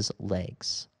his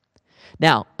legs.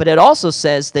 Now, but it also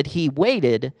says that he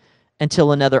waited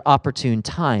until another opportune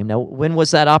time. Now, when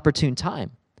was that opportune time?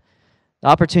 The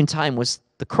opportune time was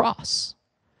the cross.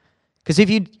 Because if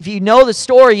you know the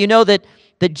story, you know that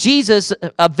Jesus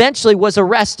eventually was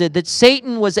arrested, that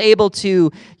Satan was able to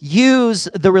use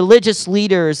the religious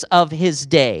leaders of his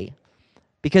day,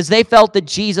 because they felt that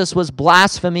Jesus was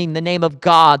blaspheming the name of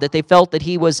God, that they felt that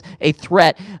he was a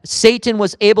threat. Satan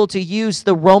was able to use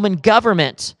the Roman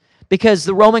government, because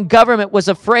the Roman government was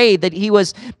afraid that he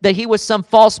was some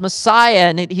false Messiah,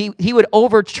 and he would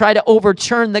try to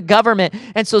overturn the government.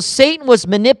 And so Satan was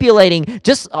manipulating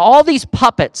just all these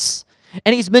puppets,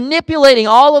 and he's manipulating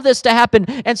all of this to happen.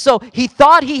 And so he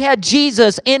thought he had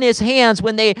Jesus in his hands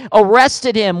when they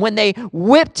arrested him, when they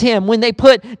whipped him, when they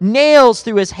put nails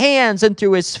through his hands and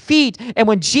through his feet. And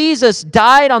when Jesus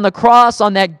died on the cross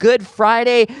on that Good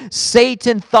Friday,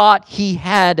 Satan thought he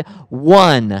had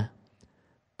won.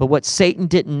 But what Satan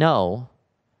didn't know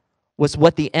was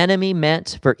what the enemy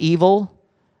meant for evil,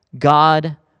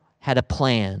 God had a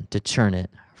plan to turn it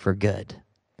for good.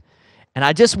 And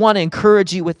I just want to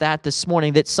encourage you with that this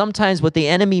morning, that sometimes what the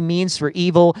enemy means for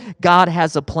evil, God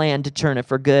has a plan to turn it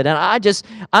for good. And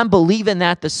I'm believing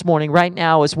that this morning right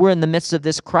now as we're in the midst of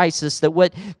this crisis, that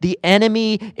what the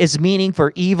enemy is meaning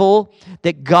for evil,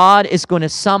 that God is going to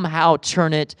somehow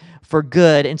turn it for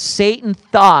good. And Satan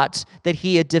thought that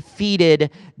he had defeated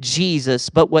Jesus,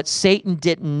 but what Satan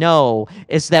didn't know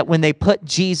is that when they put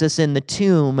Jesus in the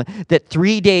tomb, that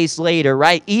 3 days later,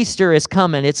 right, Easter is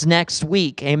coming, it's next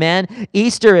week, amen?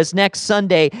 Easter is next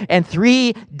Sunday, and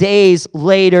 3 days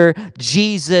later,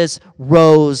 Jesus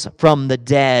rose from the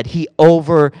dead. He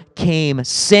overcame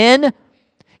sin,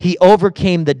 he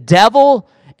overcame the devil,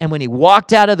 and when he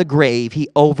walked out of the grave, he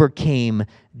overcame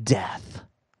death.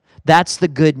 That's the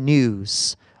good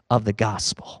news of the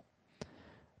gospel.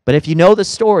 But if you know the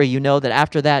story, you know that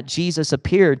after that, Jesus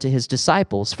appeared to his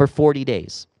disciples for 40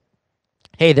 days.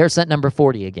 Hey, there's that number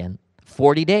 40 again.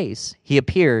 40 days he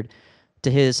appeared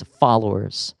to his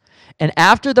followers. And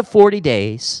after the 40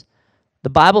 days,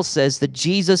 the Bible says that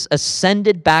Jesus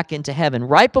ascended back into heaven.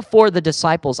 Right before the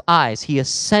disciples' eyes, he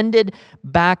ascended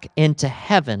back into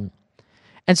heaven.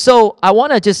 And so I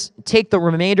want to just take the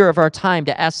remainder of our time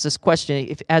to ask this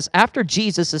question. As after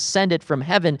Jesus ascended from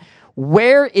heaven,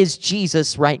 where is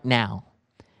Jesus right now?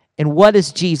 And what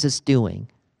is Jesus doing?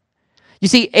 You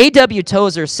see, A.W.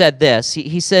 Tozer said this.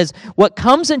 He says, what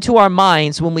comes into our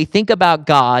minds when we think about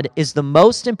God is the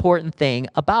most important thing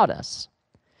about us.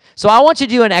 So I want you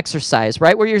to do an exercise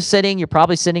right where you're sitting. You're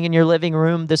probably sitting in your living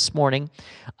room this morning.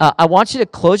 I want you to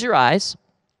close your eyes,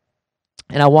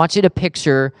 and I want you to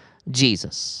picture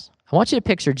Jesus. I want you to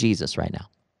picture Jesus right now.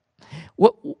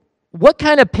 What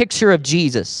kind of picture of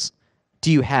Jesus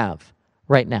do you have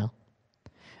right now?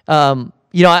 I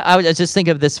was just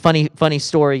thinking of this funny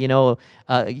story.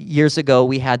 Years ago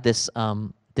we had this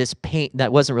paint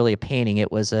that wasn't really a painting.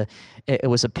 It was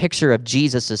a picture of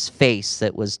Jesus's face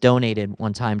that was donated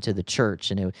one time to the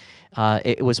church, and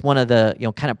it was one of the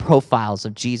kind of profiles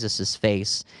of Jesus's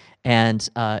face. And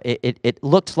it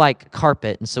looked like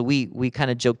carpet, and so we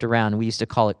kind of joked around. We used to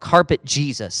call it Carpet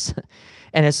Jesus.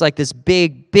 And it's like this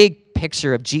big big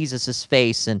picture of Jesus'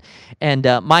 face, and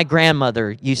my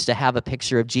grandmother used to have a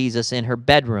picture of Jesus in her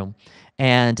bedroom,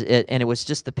 and it was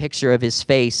just the picture of his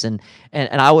face, and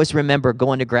I always remember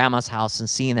going to Grandma's house and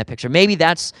seeing that picture. Maybe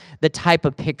that's the type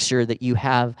of picture that you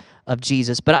have of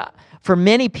Jesus. But for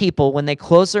many people, when they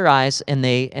close their eyes and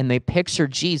they picture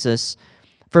Jesus,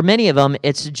 for many of them,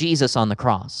 it's Jesus on the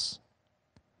cross.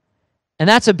 And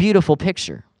that's a beautiful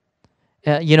picture.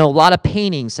 A lot of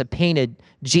paintings have painted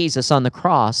Jesus on the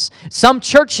cross. Some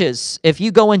churches, if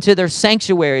you go into their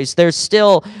sanctuaries, there's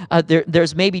still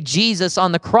there's maybe Jesus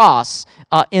on the cross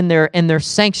in their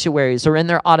sanctuaries or in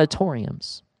their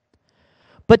auditoriums.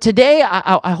 But today,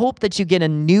 I hope that you get a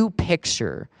new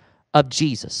picture of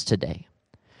Jesus today.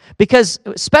 Because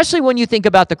especially when you think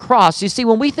about the cross, you see,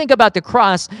 when we think about the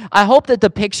cross, I hope that the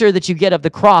picture that you get of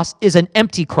the cross is an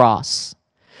empty cross.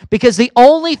 Because the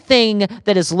only thing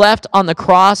that is left on the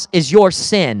cross is your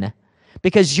sin.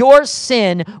 Because your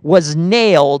sin was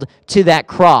nailed to that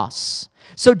cross.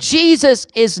 So Jesus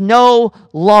is no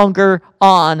longer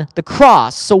on the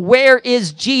cross. So where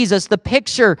is Jesus? The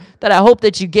picture that I hope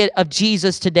that you get of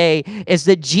Jesus today is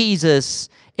that Jesus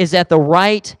is at the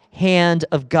right hand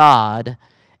of God.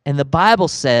 And the Bible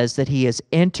says that he is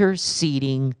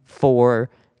interceding for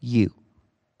you.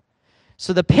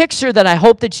 So the picture that I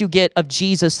hope that you get of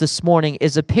Jesus this morning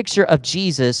is a picture of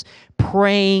Jesus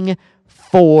praying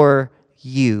for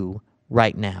you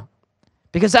right now.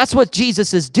 Because that's what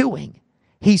Jesus is doing.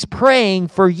 He's praying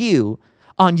for you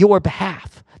on your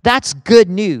behalf. That's good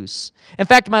news. In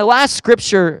fact, my last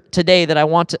scripture today that I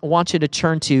want you to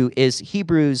turn to is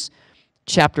Hebrews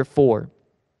chapter 4.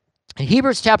 And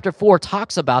Hebrews chapter 4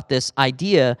 talks about this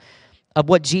idea of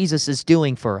what Jesus is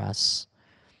doing for us.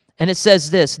 And it says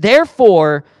this,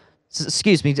 therefore,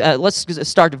 let's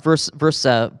start at verse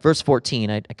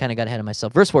 14. I kind of got ahead of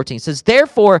myself. Verse 14 says,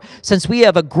 therefore, since we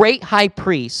have a great high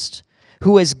priest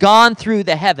who has gone through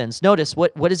the heavens. Notice,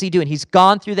 what is he doing? He's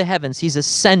gone through the heavens. He's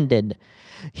ascended.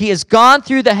 He has gone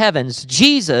through the heavens.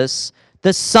 Jesus,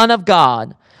 the Son of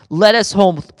God, led us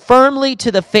home firmly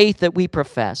to the faith that we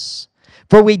profess.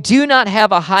 For we do not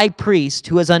have a high priest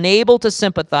who is unable to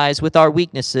sympathize with our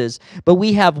weaknesses, but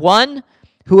we have one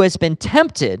who has been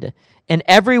tempted in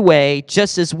every way,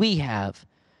 just as we have,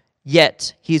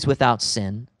 yet he's without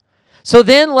sin. So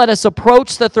then let us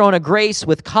approach the throne of grace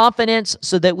with confidence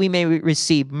so that we may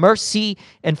receive mercy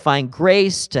and find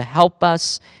grace to help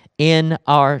us in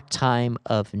our time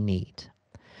of need.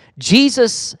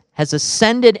 Jesus has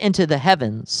ascended into the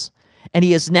heavens, and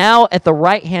he is now at the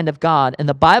right hand of God, and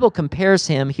the Bible compares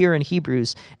him here in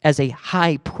Hebrews as a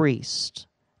high priest.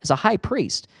 As a high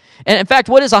priest. And in fact,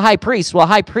 what is a high priest? Well, a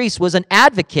high priest was an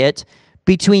advocate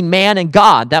between man and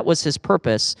God. That was his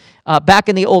purpose. Back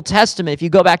in the Old Testament, if you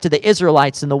go back to the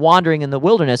Israelites and the wandering in the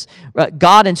wilderness,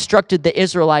 God instructed the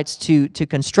Israelites to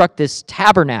construct this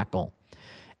tabernacle.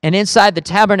 And inside the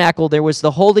tabernacle, there was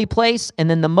the holy place and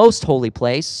then the most holy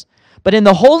place. But in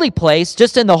the holy place,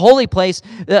 just in the holy place,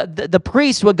 the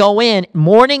priest would go in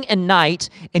morning and night,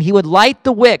 and he would light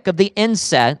the wick of the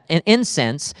incense,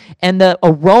 and the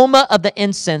aroma of the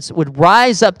incense would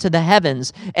rise up to the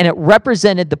heavens, and it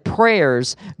represented the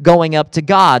prayers going up to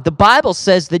God. The Bible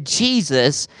says that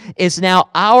Jesus is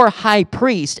now our high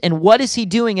priest, and what is he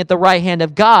doing at the right hand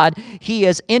of God? He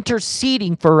is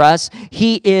interceding for us.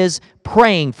 He is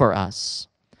praying for us.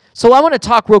 So I want to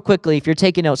talk real quickly, if you're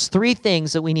taking notes, 3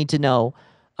 things that we need to know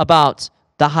about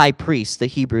the high priest that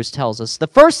Hebrews tells us. The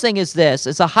first thing is this: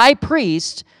 as a high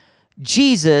priest,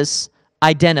 Jesus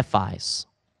identifies.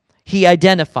 He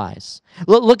identifies.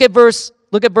 Look at verse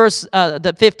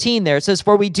 15 there. It says,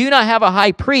 "For we do not have a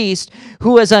high priest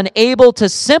who is unable to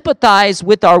sympathize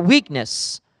with our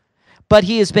weakness, but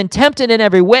he has been tempted in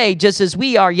every way, just as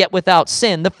we are, yet without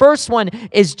sin." The first one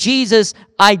is Jesus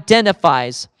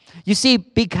identifies. You see,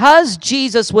 because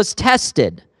Jesus was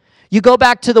tested, you go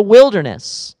back to the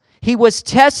wilderness. He was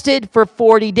tested for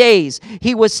 40 days.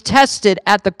 He was tested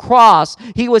at the cross.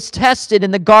 He was tested in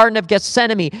the Garden of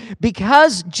Gethsemane.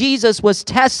 Because Jesus was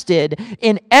tested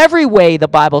in every way, the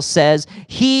Bible says,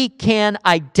 he can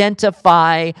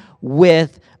identify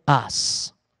with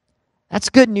us. That's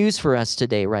good news for us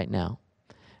today, right now.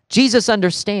 Jesus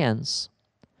understands.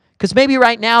 Because maybe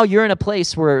right now you're in a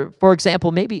place where, for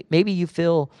example, maybe you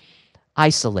feel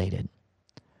isolated.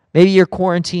 Maybe you're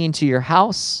quarantined to your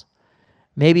house.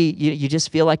 Maybe you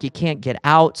just feel like you can't get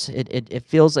out. It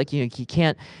feels like you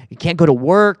can't go to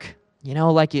work,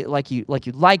 like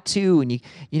you'd like to, and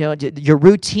your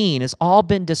routine has all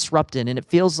been disrupted, and it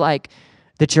feels like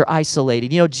that you're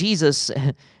isolated. Jesus,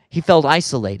 he felt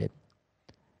isolated.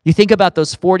 You think about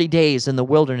those 40 days in the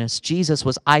wilderness. Jesus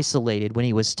was isolated when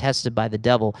he was tested by the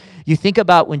devil. You think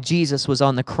about when Jesus was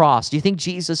on the cross. Do you think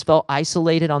Jesus felt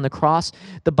isolated on the cross?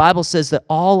 The Bible says that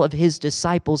all of his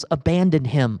disciples abandoned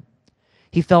him.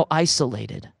 He felt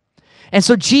isolated. And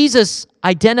so Jesus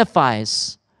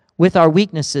identifies with our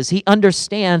weaknesses. He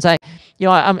understands.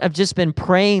 I've just been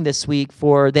praying this week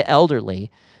for the elderly.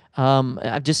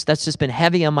 That's just been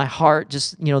heavy on my heart.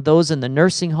 Just, those in the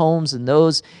nursing homes and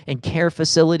those in care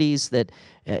facilities that,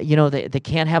 they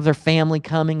can't have their family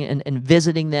coming and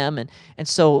visiting them. And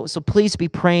so please be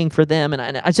praying for them. And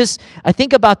I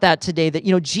think about that today, that,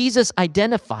 Jesus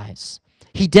identifies.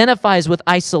 He identifies with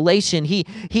isolation.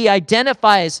 He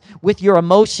identifies with your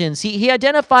emotions. He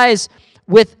identifies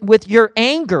with your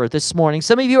anger this morning.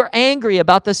 Some of you are angry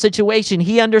about the situation.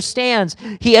 He understands.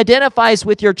 He identifies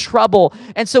with your trouble.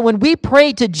 And so when we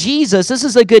pray to Jesus, this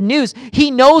is the good news.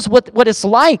 He knows what it's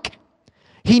like.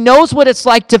 He knows what it's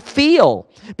like to feel.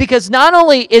 Because not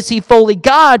only is he fully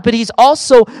God, but he's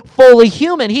also fully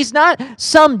human. He's not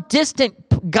some distant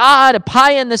God, a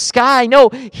pie in the sky. No,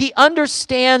 he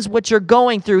understands what you're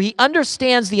going through. He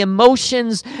understands the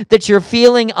emotions that you're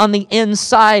feeling on the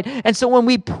inside. And so when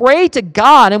we pray to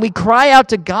God and we cry out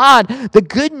to God, the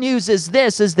good news is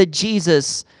this, is that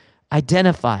Jesus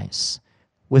identifies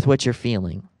with what you're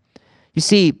feeling. You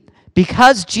see,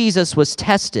 because Jesus was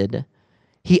tested,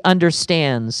 he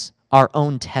understands our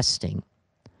own testing.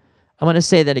 I want to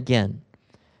say that again.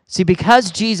 See,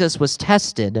 because Jesus was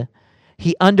tested,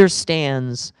 he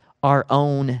understands our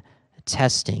own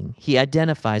testing. He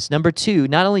identifies. Number two,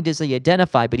 not only does he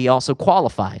identify, but he also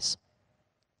qualifies.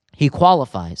 He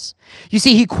qualifies. You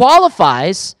see, he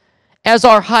qualifies as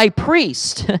our high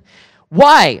priest.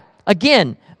 Why?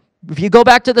 Again, if you go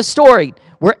back to the story,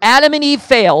 where Adam and Eve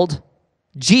failed,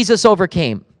 Jesus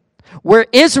overcame. Where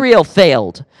Israel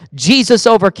failed, Jesus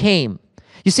overcame.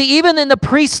 You see, even in the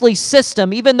priestly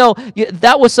system, even though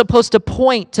that was supposed to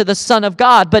point to the Son of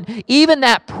God, but even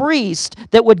that priest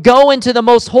that would go into the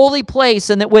most holy place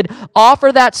and that would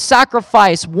offer that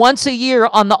sacrifice once a year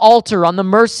on the altar, on the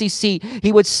mercy seat,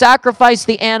 he would sacrifice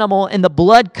the animal and the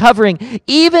blood covering.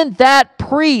 Even that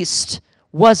priest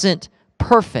wasn't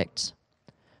perfect,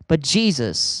 but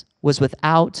Jesus was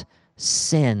without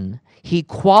sin. He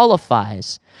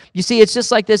qualifies. You see, it's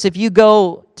just like this. If you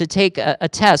go to take a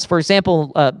test, for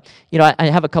example, I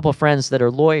have a couple of friends that are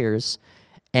lawyers,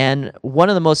 and one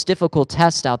of the most difficult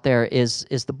tests out there is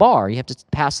the bar. You have to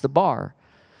pass the bar.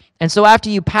 And so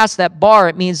after you pass that bar,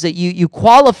 it means that you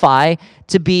qualify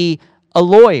to be a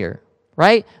lawyer,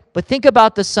 right? But think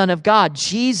about the Son of God,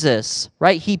 Jesus,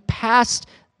 right? He passed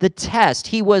the test.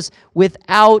 He was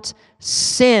without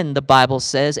sin, the Bible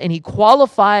says, and he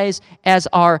qualifies as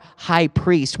our high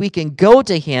priest. We can go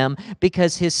to him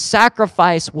because his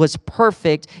sacrifice was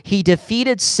perfect. He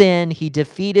defeated sin, he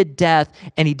defeated death,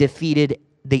 and he defeated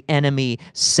the enemy,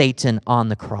 Satan, on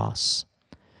the cross.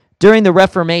 During the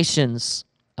Reformations,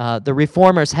 the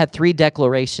Reformers had 3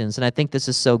 declarations, and I think this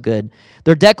is so good.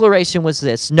 Their declaration was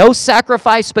this: no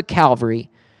sacrifice but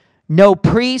Calvary, no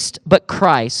priest but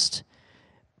Christ,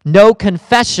 no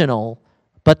confessional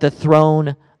but the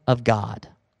throne of God.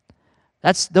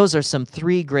 Those are some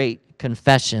 3 great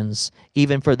confessions,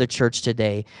 even for the church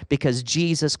today, because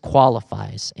Jesus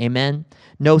qualifies. Amen?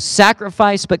 No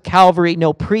sacrifice but Calvary,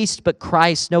 no priest but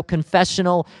Christ, no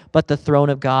confessional but the throne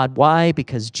of God. Why?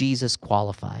 Because Jesus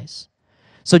qualifies.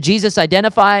 So Jesus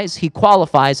identifies, he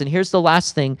qualifies, and here's the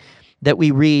last thing that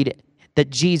we read, that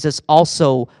Jesus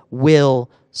also will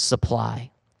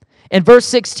supply. In verse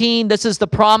 16, this is the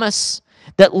promise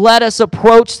that let us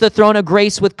approach the throne of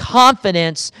grace with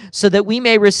confidence so that we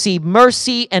may receive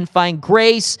mercy and find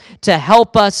grace to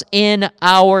help us in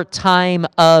our time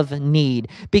of need.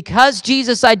 Because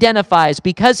Jesus identifies,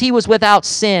 because he was without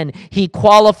sin, he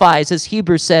qualifies, as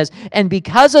Hebrews says. And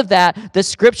because of that, the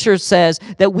scripture says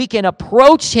that we can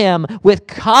approach him with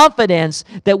confidence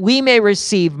that we may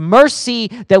receive mercy,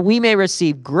 that we may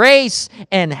receive grace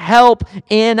and help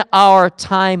in our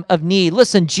time of need.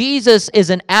 Listen, Jesus is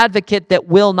an advocate that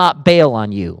will not bail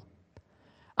on you.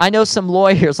 I know some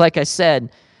lawyers, like I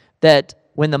said, that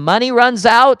when the money runs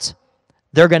out,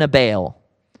 they're going to bail.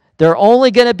 They're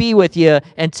only going to be with you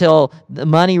until the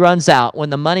money runs out. When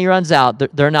the money runs out,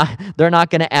 they're not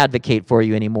going to advocate for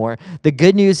you anymore. The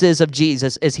good news is of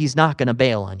Jesus is he's not going to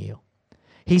bail on you.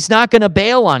 He's not going to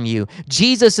bail on you.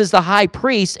 Jesus is the high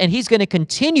priest, and he's going to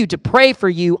continue to pray for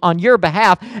you on your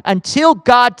behalf until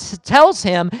God tells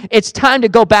him it's time to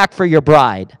go back for your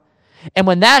bride. And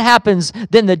when that happens,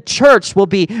 then the church will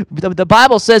be, the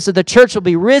Bible says that the church will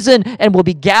be risen and will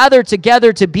be gathered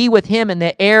together to be with him in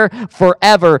the air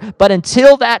forever. But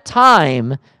until that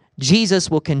time, Jesus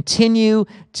will continue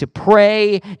to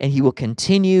pray, and he will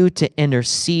continue to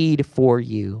intercede for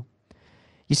you.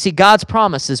 You see, God's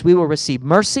promise is we will receive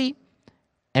mercy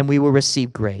and we will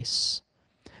receive grace.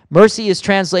 Mercy is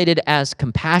translated as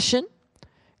compassion.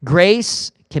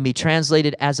 Grace can be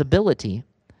translated as ability.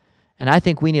 And I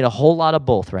think we need a whole lot of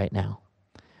both right now.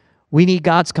 We need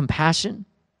God's compassion.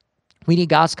 We need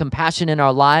God's compassion in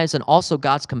our lives and also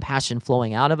God's compassion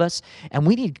flowing out of us. And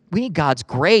we need God's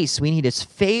grace. We need his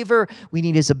favor. We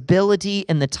need his ability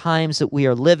in the times that we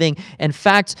are living. In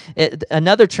fact,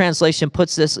 another translation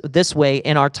puts this way: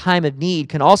 in our time of need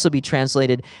can also be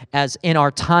translated as in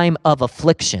our time of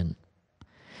affliction.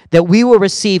 That we will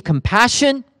receive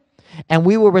compassion and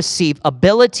we will receive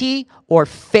ability or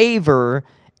favor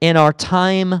in our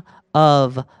time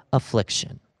of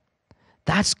affliction.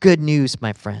 That's good news,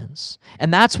 my friends.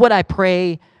 And that's what I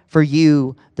pray for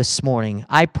you this morning.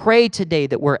 I pray today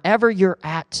that wherever you're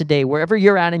at today, wherever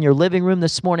you're at in your living room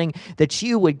this morning, that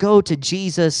you would go to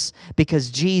Jesus, because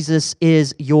Jesus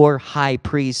is your high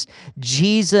priest.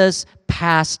 Jesus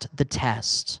passed the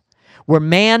test. Where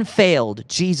man failed,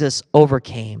 Jesus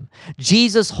overcame.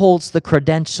 Jesus holds the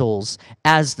credentials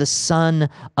as the Son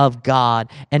of God.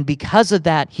 And because of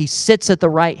that, he sits at the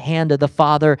right hand of the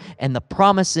Father. And the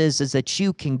promise is that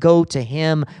you can go to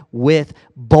him with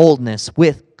boldness,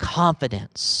 with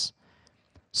confidence.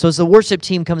 So as the worship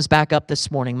team comes back up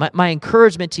this morning, my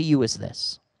encouragement to you is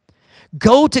this: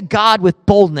 go to God with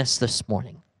boldness this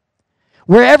morning.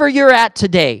 Wherever you're at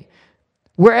today,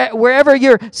 wherever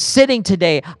you're sitting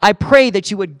today, I pray that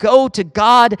you would go to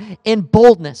God in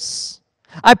boldness.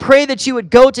 I pray that you would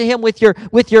go to him with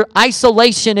your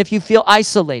isolation if you feel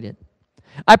isolated.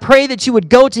 I pray that you would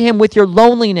go to him with your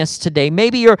loneliness today.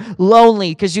 Maybe you're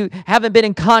lonely because you haven't been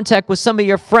in contact with some of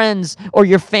your friends or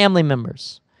your family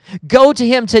members. Go to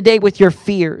him today with your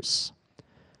fears.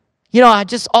 You know,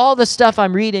 just all the stuff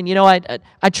I'm reading, you know,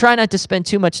 I try not to spend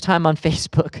too much time on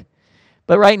Facebook.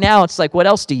 But right now, it's like, what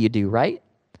else do you do, right?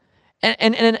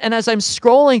 And as I'm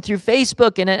scrolling through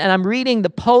Facebook and I'm reading the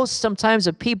posts sometimes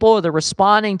of people that are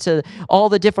responding to all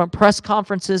the different press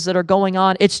conferences that are going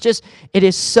on, it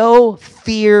is so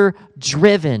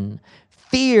fear-driven.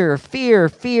 Fear, fear,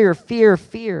 fear, fear,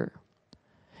 fear.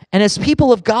 And as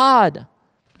people of God,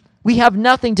 we have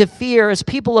nothing to fear. As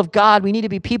people of God, we need to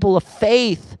be people of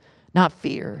faith, not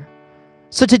fear.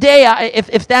 So today,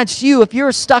 if that's you, if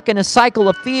you're stuck in a cycle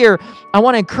of fear, I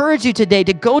want to encourage you today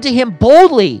to go to him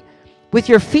boldly with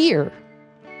your fear.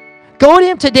 Go to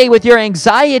him today with your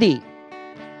anxiety.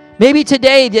 Maybe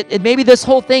today, maybe this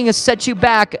whole thing has set you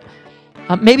back,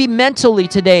 maybe mentally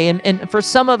today. And for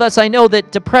some of us, I know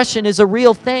that depression is a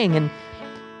real thing.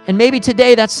 And maybe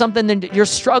today that's something that you're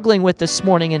struggling with this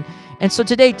morning. And so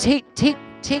today, take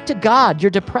to God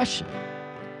your depression.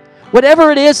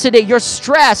 Whatever it is today, you're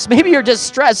stressed. Maybe you're just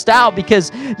stressed out because,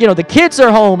 you know, the kids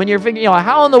are home and you're thinking, you know,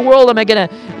 how in the world am I going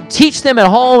to teach them at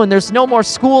home? And there's no more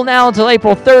school now until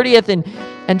April 30th.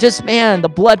 And just, man, the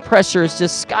blood pressure is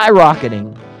just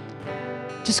skyrocketing.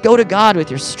 Just go to God with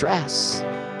your stress.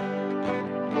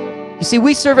 You see,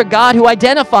 we serve a God who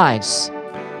identifies.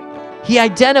 He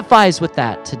identifies with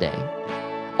that today.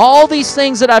 All these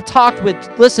things that I've talked with,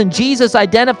 listen, Jesus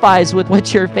identifies with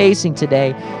what you're facing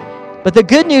today. But the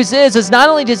good news is not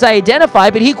only does he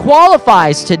identify, but he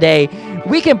qualifies today.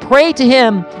 We can pray to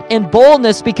him in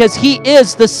boldness because he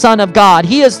is the Son of God.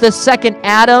 He is the second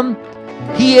Adam.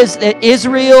 He is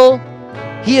Israel.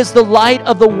 He is the light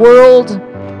of the world.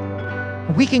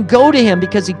 We can go to him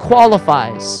because he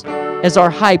qualifies as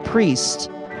our high priest,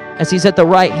 as he's at the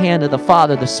right hand of the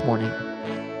Father this morning.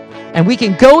 And we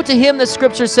can go to him, the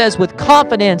scripture says, with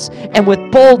confidence and with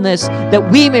boldness,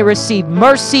 that we may receive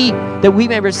mercy, that we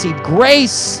may receive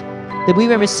grace, that we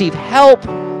may receive help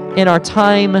in our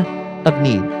time of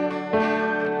need.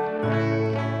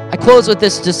 I close with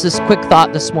this quick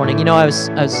thought this morning. You know,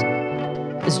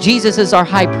 as Jesus is our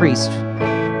high priest,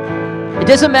 it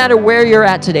doesn't matter where you're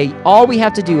at today. All we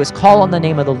have to do is call on the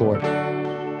name of the Lord.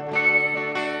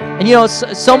 And you know,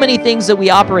 so many things that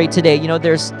we operate today, you know,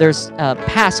 there's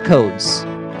passcodes.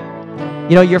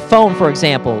 You know, your phone, for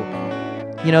example,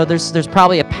 you know, there's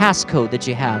probably a passcode that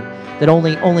you have that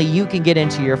only you can get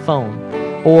into your phone.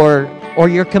 Or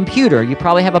your computer. You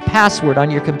probably have a password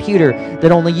on your computer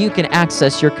that only you can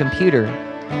access your computer.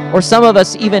 Or some of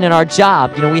us, even in our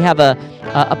job, you know, we have a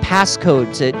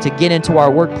passcode to get into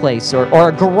our workplace. Or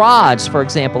a garage, for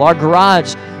example. Our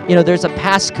garage, you know, there's a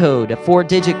passcode, a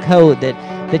 4-digit code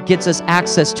that gets us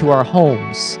access to our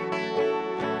homes.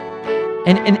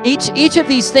 And each of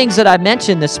these things that I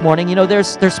mentioned this morning, you know,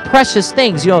 there's precious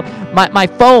things. You know, my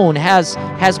phone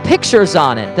has pictures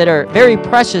on it that are very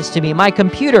precious to me. My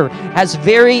computer has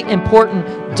very important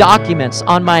documents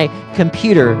on my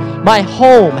computer. My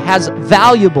home has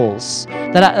valuables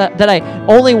that I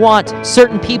only want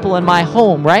certain people in my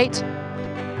home, right?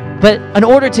 But in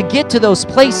order to get to those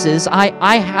places,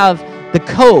 I have the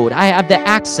code, I have the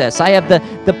access, I have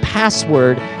the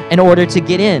password in order to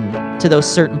get in to those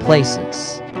certain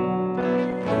places.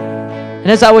 And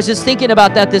as I was just thinking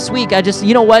about that this week,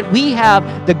 you know what? We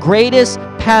have the greatest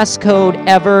passcode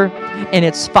ever, and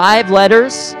it's 5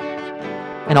 letters,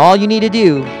 and all you need to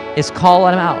do is call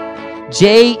them out.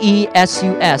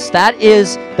 JESUS. That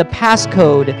is the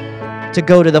passcode to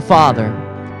go to the Father,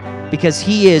 because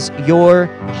He is your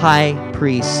high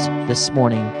priest this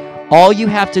morning. All you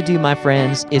have to do, my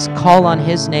friends, is call on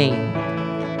His name.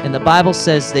 And the Bible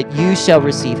says that you shall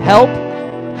receive help,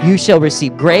 you shall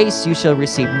receive grace, you shall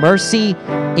receive mercy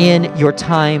in your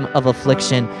time of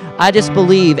affliction. I just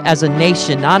believe as a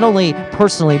nation, not only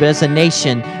personally, but as a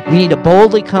nation, we need to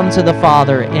boldly come to the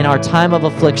Father in our time of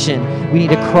affliction. We need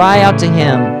to cry out to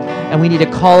Him, and we need to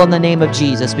call on the name of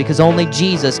Jesus, because only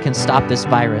Jesus can stop this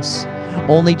virus.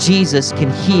 Only Jesus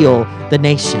can heal the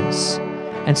nations.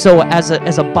 And so as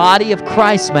a body of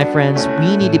Christ, my friends,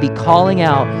 we need to be calling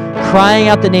out, crying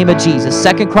out the name of Jesus.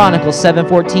 2 Chronicles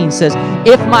 7:14 says,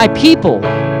 if my people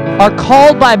are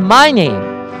called by my name,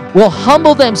 will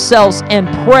humble themselves and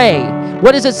pray.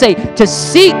 What does it say? To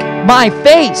seek my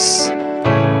face.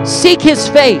 Seek His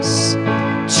face.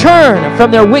 Turn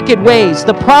from their wicked ways.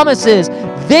 The promise is,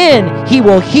 then He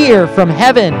will hear from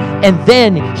heaven, and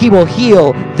then He will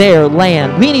heal their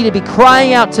land. We need to be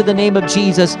crying out to the name of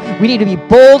Jesus. We need to be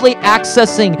boldly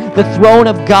accessing the throne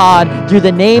of God through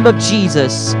the name of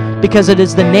Jesus, because it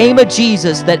is the name of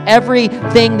Jesus that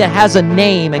everything that has a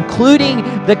name, including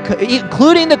the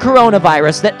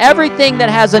coronavirus, that everything that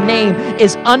has a name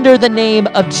is under the name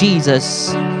of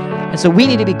Jesus. And so we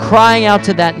need to be crying out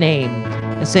to that name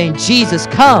and saying, Jesus,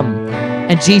 come,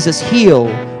 and Jesus, heal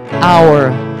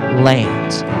our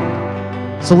land.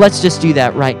 So let's just do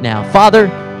that right now. Father,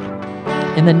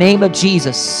 in the name of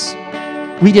Jesus,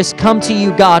 we just come to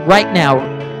you, God, right now,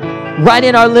 right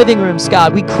in our living rooms,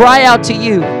 God. We cry out to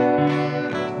you.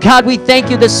 God, we thank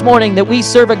you this morning that we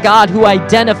serve a God who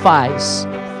identifies,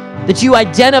 that you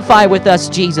identify with us,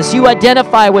 Jesus. You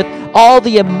identify with all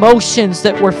the emotions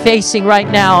that we're facing right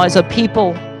now as a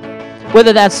people,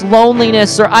 whether that's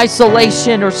loneliness or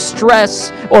isolation or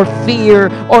stress or fear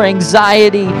or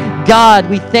anxiety. God,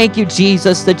 we thank you,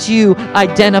 Jesus, that you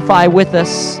identify with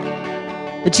us,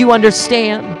 that you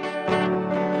understand.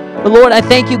 But Lord, I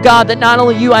thank you, God, that not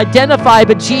only you identify,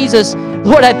 but Jesus,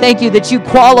 Lord, I thank you that you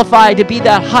qualify to be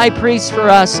that high priest for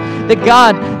us, that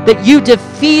God, that you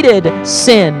defeated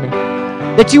sin,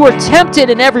 that you were tempted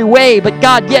in every way, but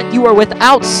God, yet you are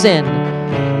without sin.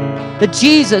 That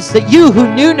Jesus, that you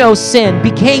who knew no sin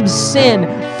became sin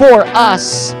for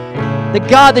us. That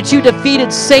God, that you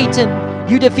defeated Satan,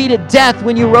 you defeated death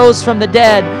when you rose from the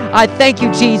dead. I thank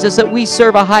you, Jesus, that we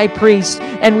serve a high priest,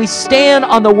 and we stand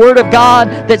on the word of God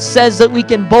that says that we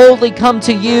can boldly come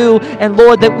to you, and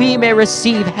Lord, that we may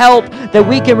receive help, that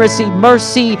we can receive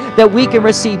mercy, that we can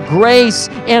receive grace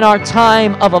in our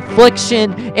time of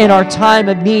affliction, in our time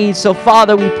of need. So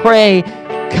Father, we pray,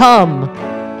 come,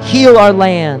 heal our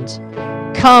land.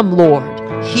 Come, Lord,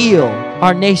 heal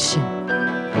our nation.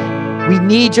 We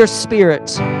need your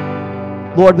Spirit.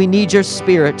 Lord, we need your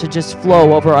Spirit to just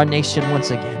flow over our nation once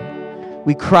again.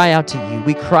 We cry out to you.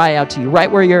 We cry out to you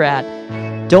right where you're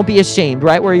at. Don't be ashamed.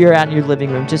 Right where you're at in your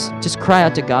living room, just cry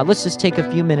out to God. Let's just take a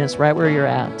few minutes right where you're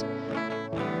at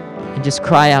and just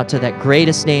cry out to that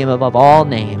greatest name above all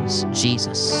names,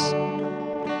 Jesus.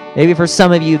 Maybe for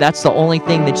some of you, that's the only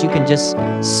thing that you can just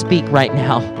speak right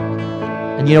now.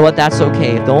 And you know what? That's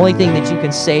okay. If the only thing that you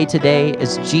can say today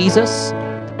is Jesus,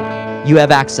 you have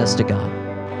access to God.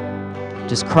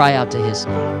 Just cry out to His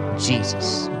name.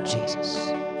 Jesus,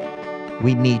 Jesus.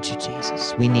 We need you,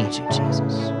 Jesus. We need you,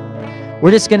 Jesus.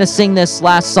 We're just going to sing this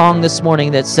last song this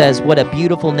morning that says, what a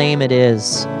beautiful name it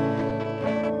is.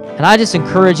 And I just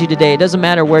encourage you today, it doesn't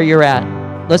matter where you're at.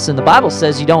 Listen, the Bible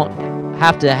says you don't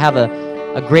have to have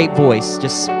a great voice.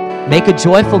 Just make a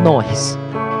joyful noise.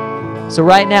 So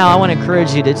right now, I want to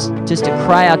encourage you to just to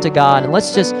cry out to God, and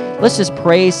let's just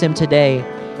praise Him today,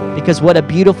 because what a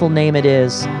beautiful name it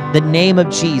is, the name of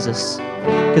Jesus,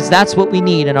 because that's what we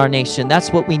need in our nation.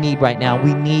 That's what we need right now.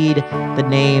 We need the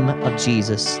name of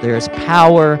Jesus. There is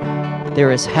power, there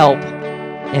is help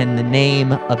in the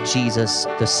name of Jesus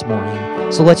this morning.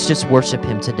 So let's just worship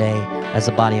Him today as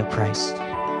a body of Christ. You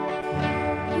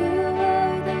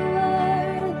are the one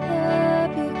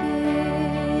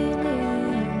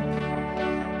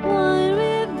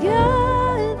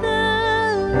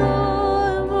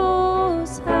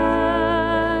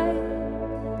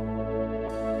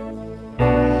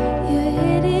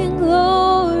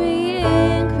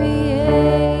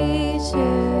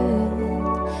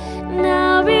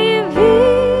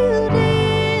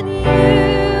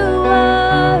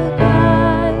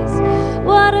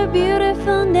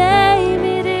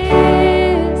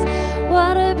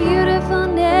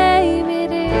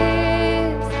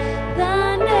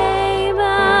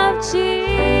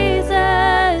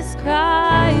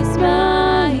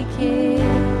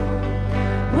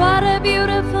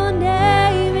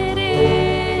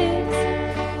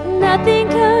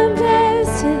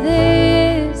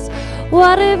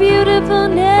What a beautiful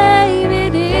name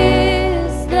it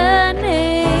is, the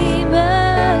name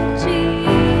of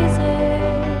Jesus.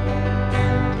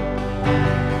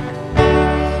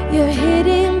 Your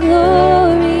hidden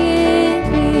glory in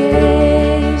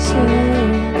creation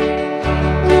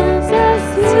moves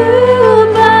us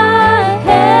to the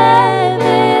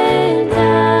heaven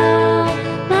down.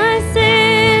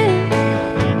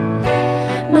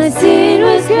 My sin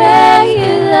was great,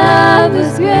 your love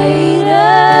was greater.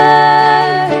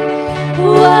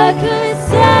 What could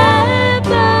separate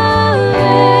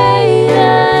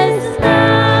us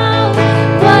now?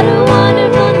 What a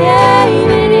wonderful name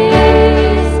it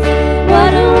is.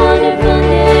 What a wonderful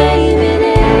name it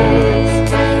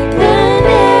is. The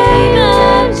name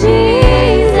of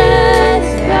Jesus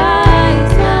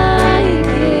Christ, my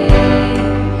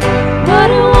King.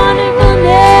 What a wonderful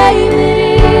name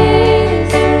it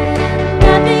is.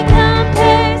 Nothing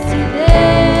compares to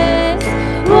this.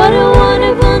 What a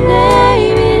wonderful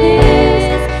name it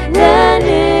is. The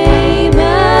name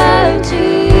of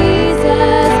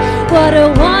Jesus. What a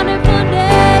wonderful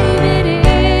name it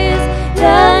is.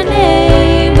 The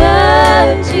name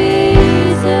of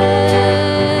Jesus.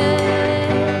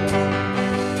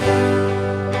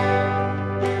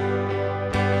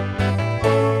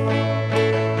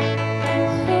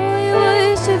 Oh, we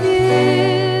worship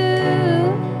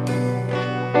you.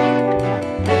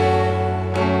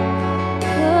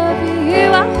 Oh, for you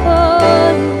are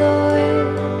holy,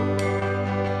 Lord.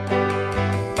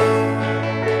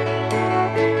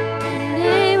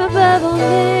 Name above all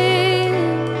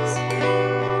names.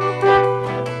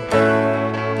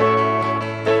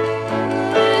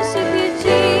 Worship you,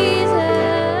 Jesus.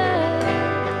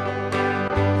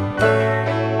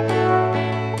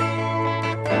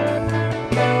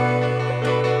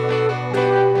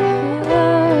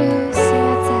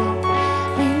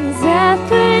 Wings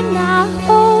after now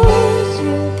hold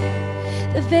you.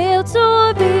 The veil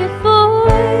tore before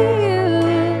you.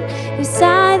 You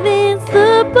silence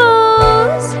the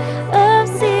boast of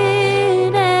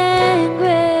sin and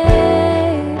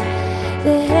grave.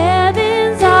 The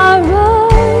heavens are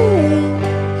roaring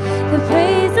the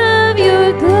praise of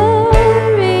your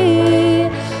glory.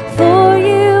 For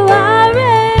you are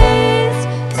raised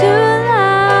to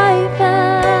life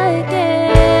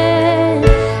again,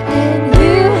 and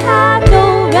you have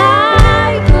no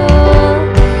rival,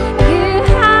 you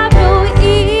have no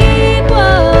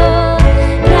equal,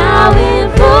 now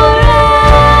and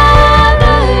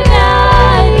forever,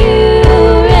 God, you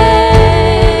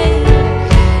reign.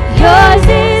 Yours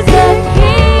is the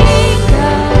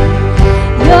kingdom,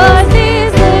 yours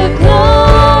is the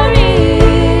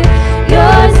glory,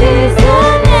 yours is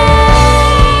the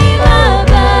name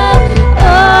above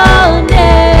all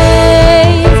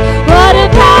names. What a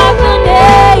powerful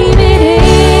name it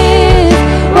is.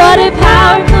 What a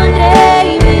powerful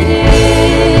name it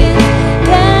is.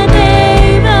 The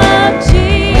name of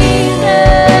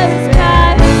Jesus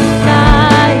Christ,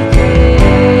 my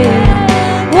King.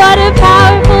 What a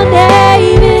powerful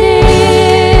name it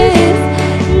is.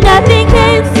 Nothing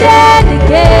can stand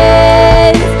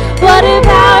against. What a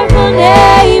powerful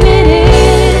name it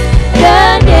is.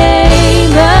 The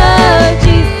name of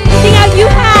Jesus. Sing out, you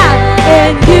have,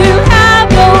 and you have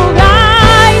no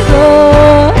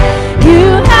rival. You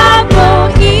have no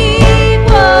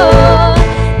equal.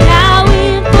 Now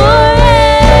and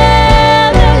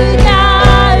forever,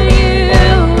 God, you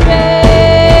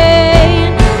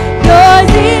reign.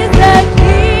 Yours is the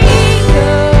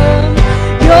kingdom.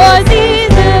 Yours is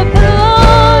the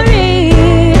glory.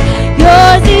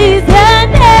 Yours is the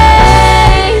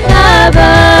name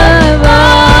above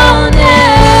all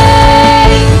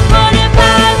names. What a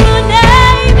powerful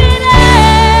name it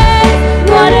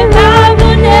is. What a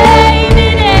powerful name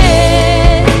it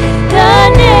is. The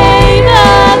name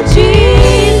of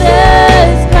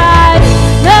Jesus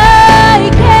Christ, my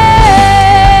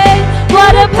King.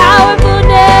 What a powerful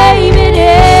name it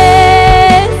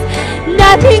is.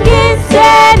 Nothing can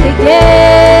stand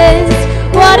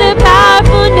against. What a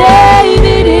powerful name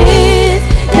it is.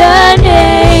 The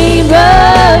name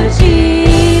of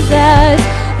Jesus.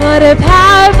 What a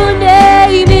powerful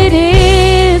name it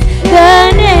is.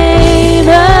 The name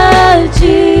of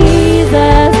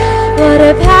Jesus. What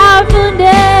a powerful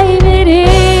name it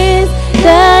is.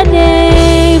 The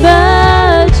name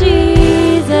of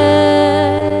Jesus.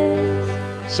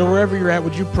 So wherever you're at,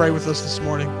 would you pray with us this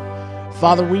morning?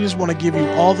 Father, we just want to give you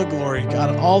all the glory,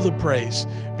 God, all the praise,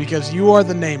 because you are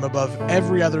the name above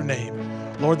every other name.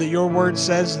 Lord, that your word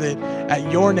says that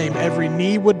at your name every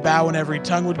knee would bow and every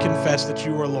tongue would confess that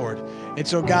you are Lord. And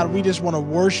so, God, we just want to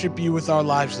worship you with our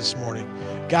lives this morning.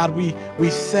 God, we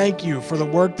thank you for the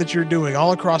work that you're doing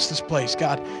all across this place,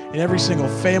 God, in every single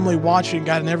family watching,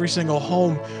 God, in every single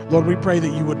home. Lord, we pray that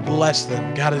you would bless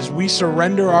them. God, as we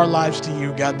surrender our lives to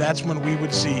you, God, that's when we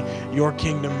would see your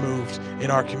kingdom moved in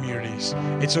our communities.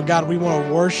 And so, God, we want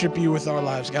to worship you with our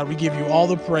lives. God, we give you all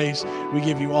the praise. We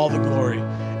give you all the glory.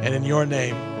 And in your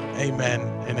name, amen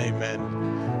and amen.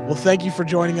 Well, thank you for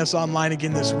joining us online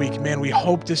again this week. Man, we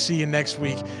hope to see you next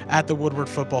week at the Woodward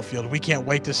football field. We can't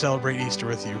wait to celebrate Easter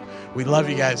with you. We love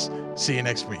you guys. See you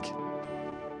next week.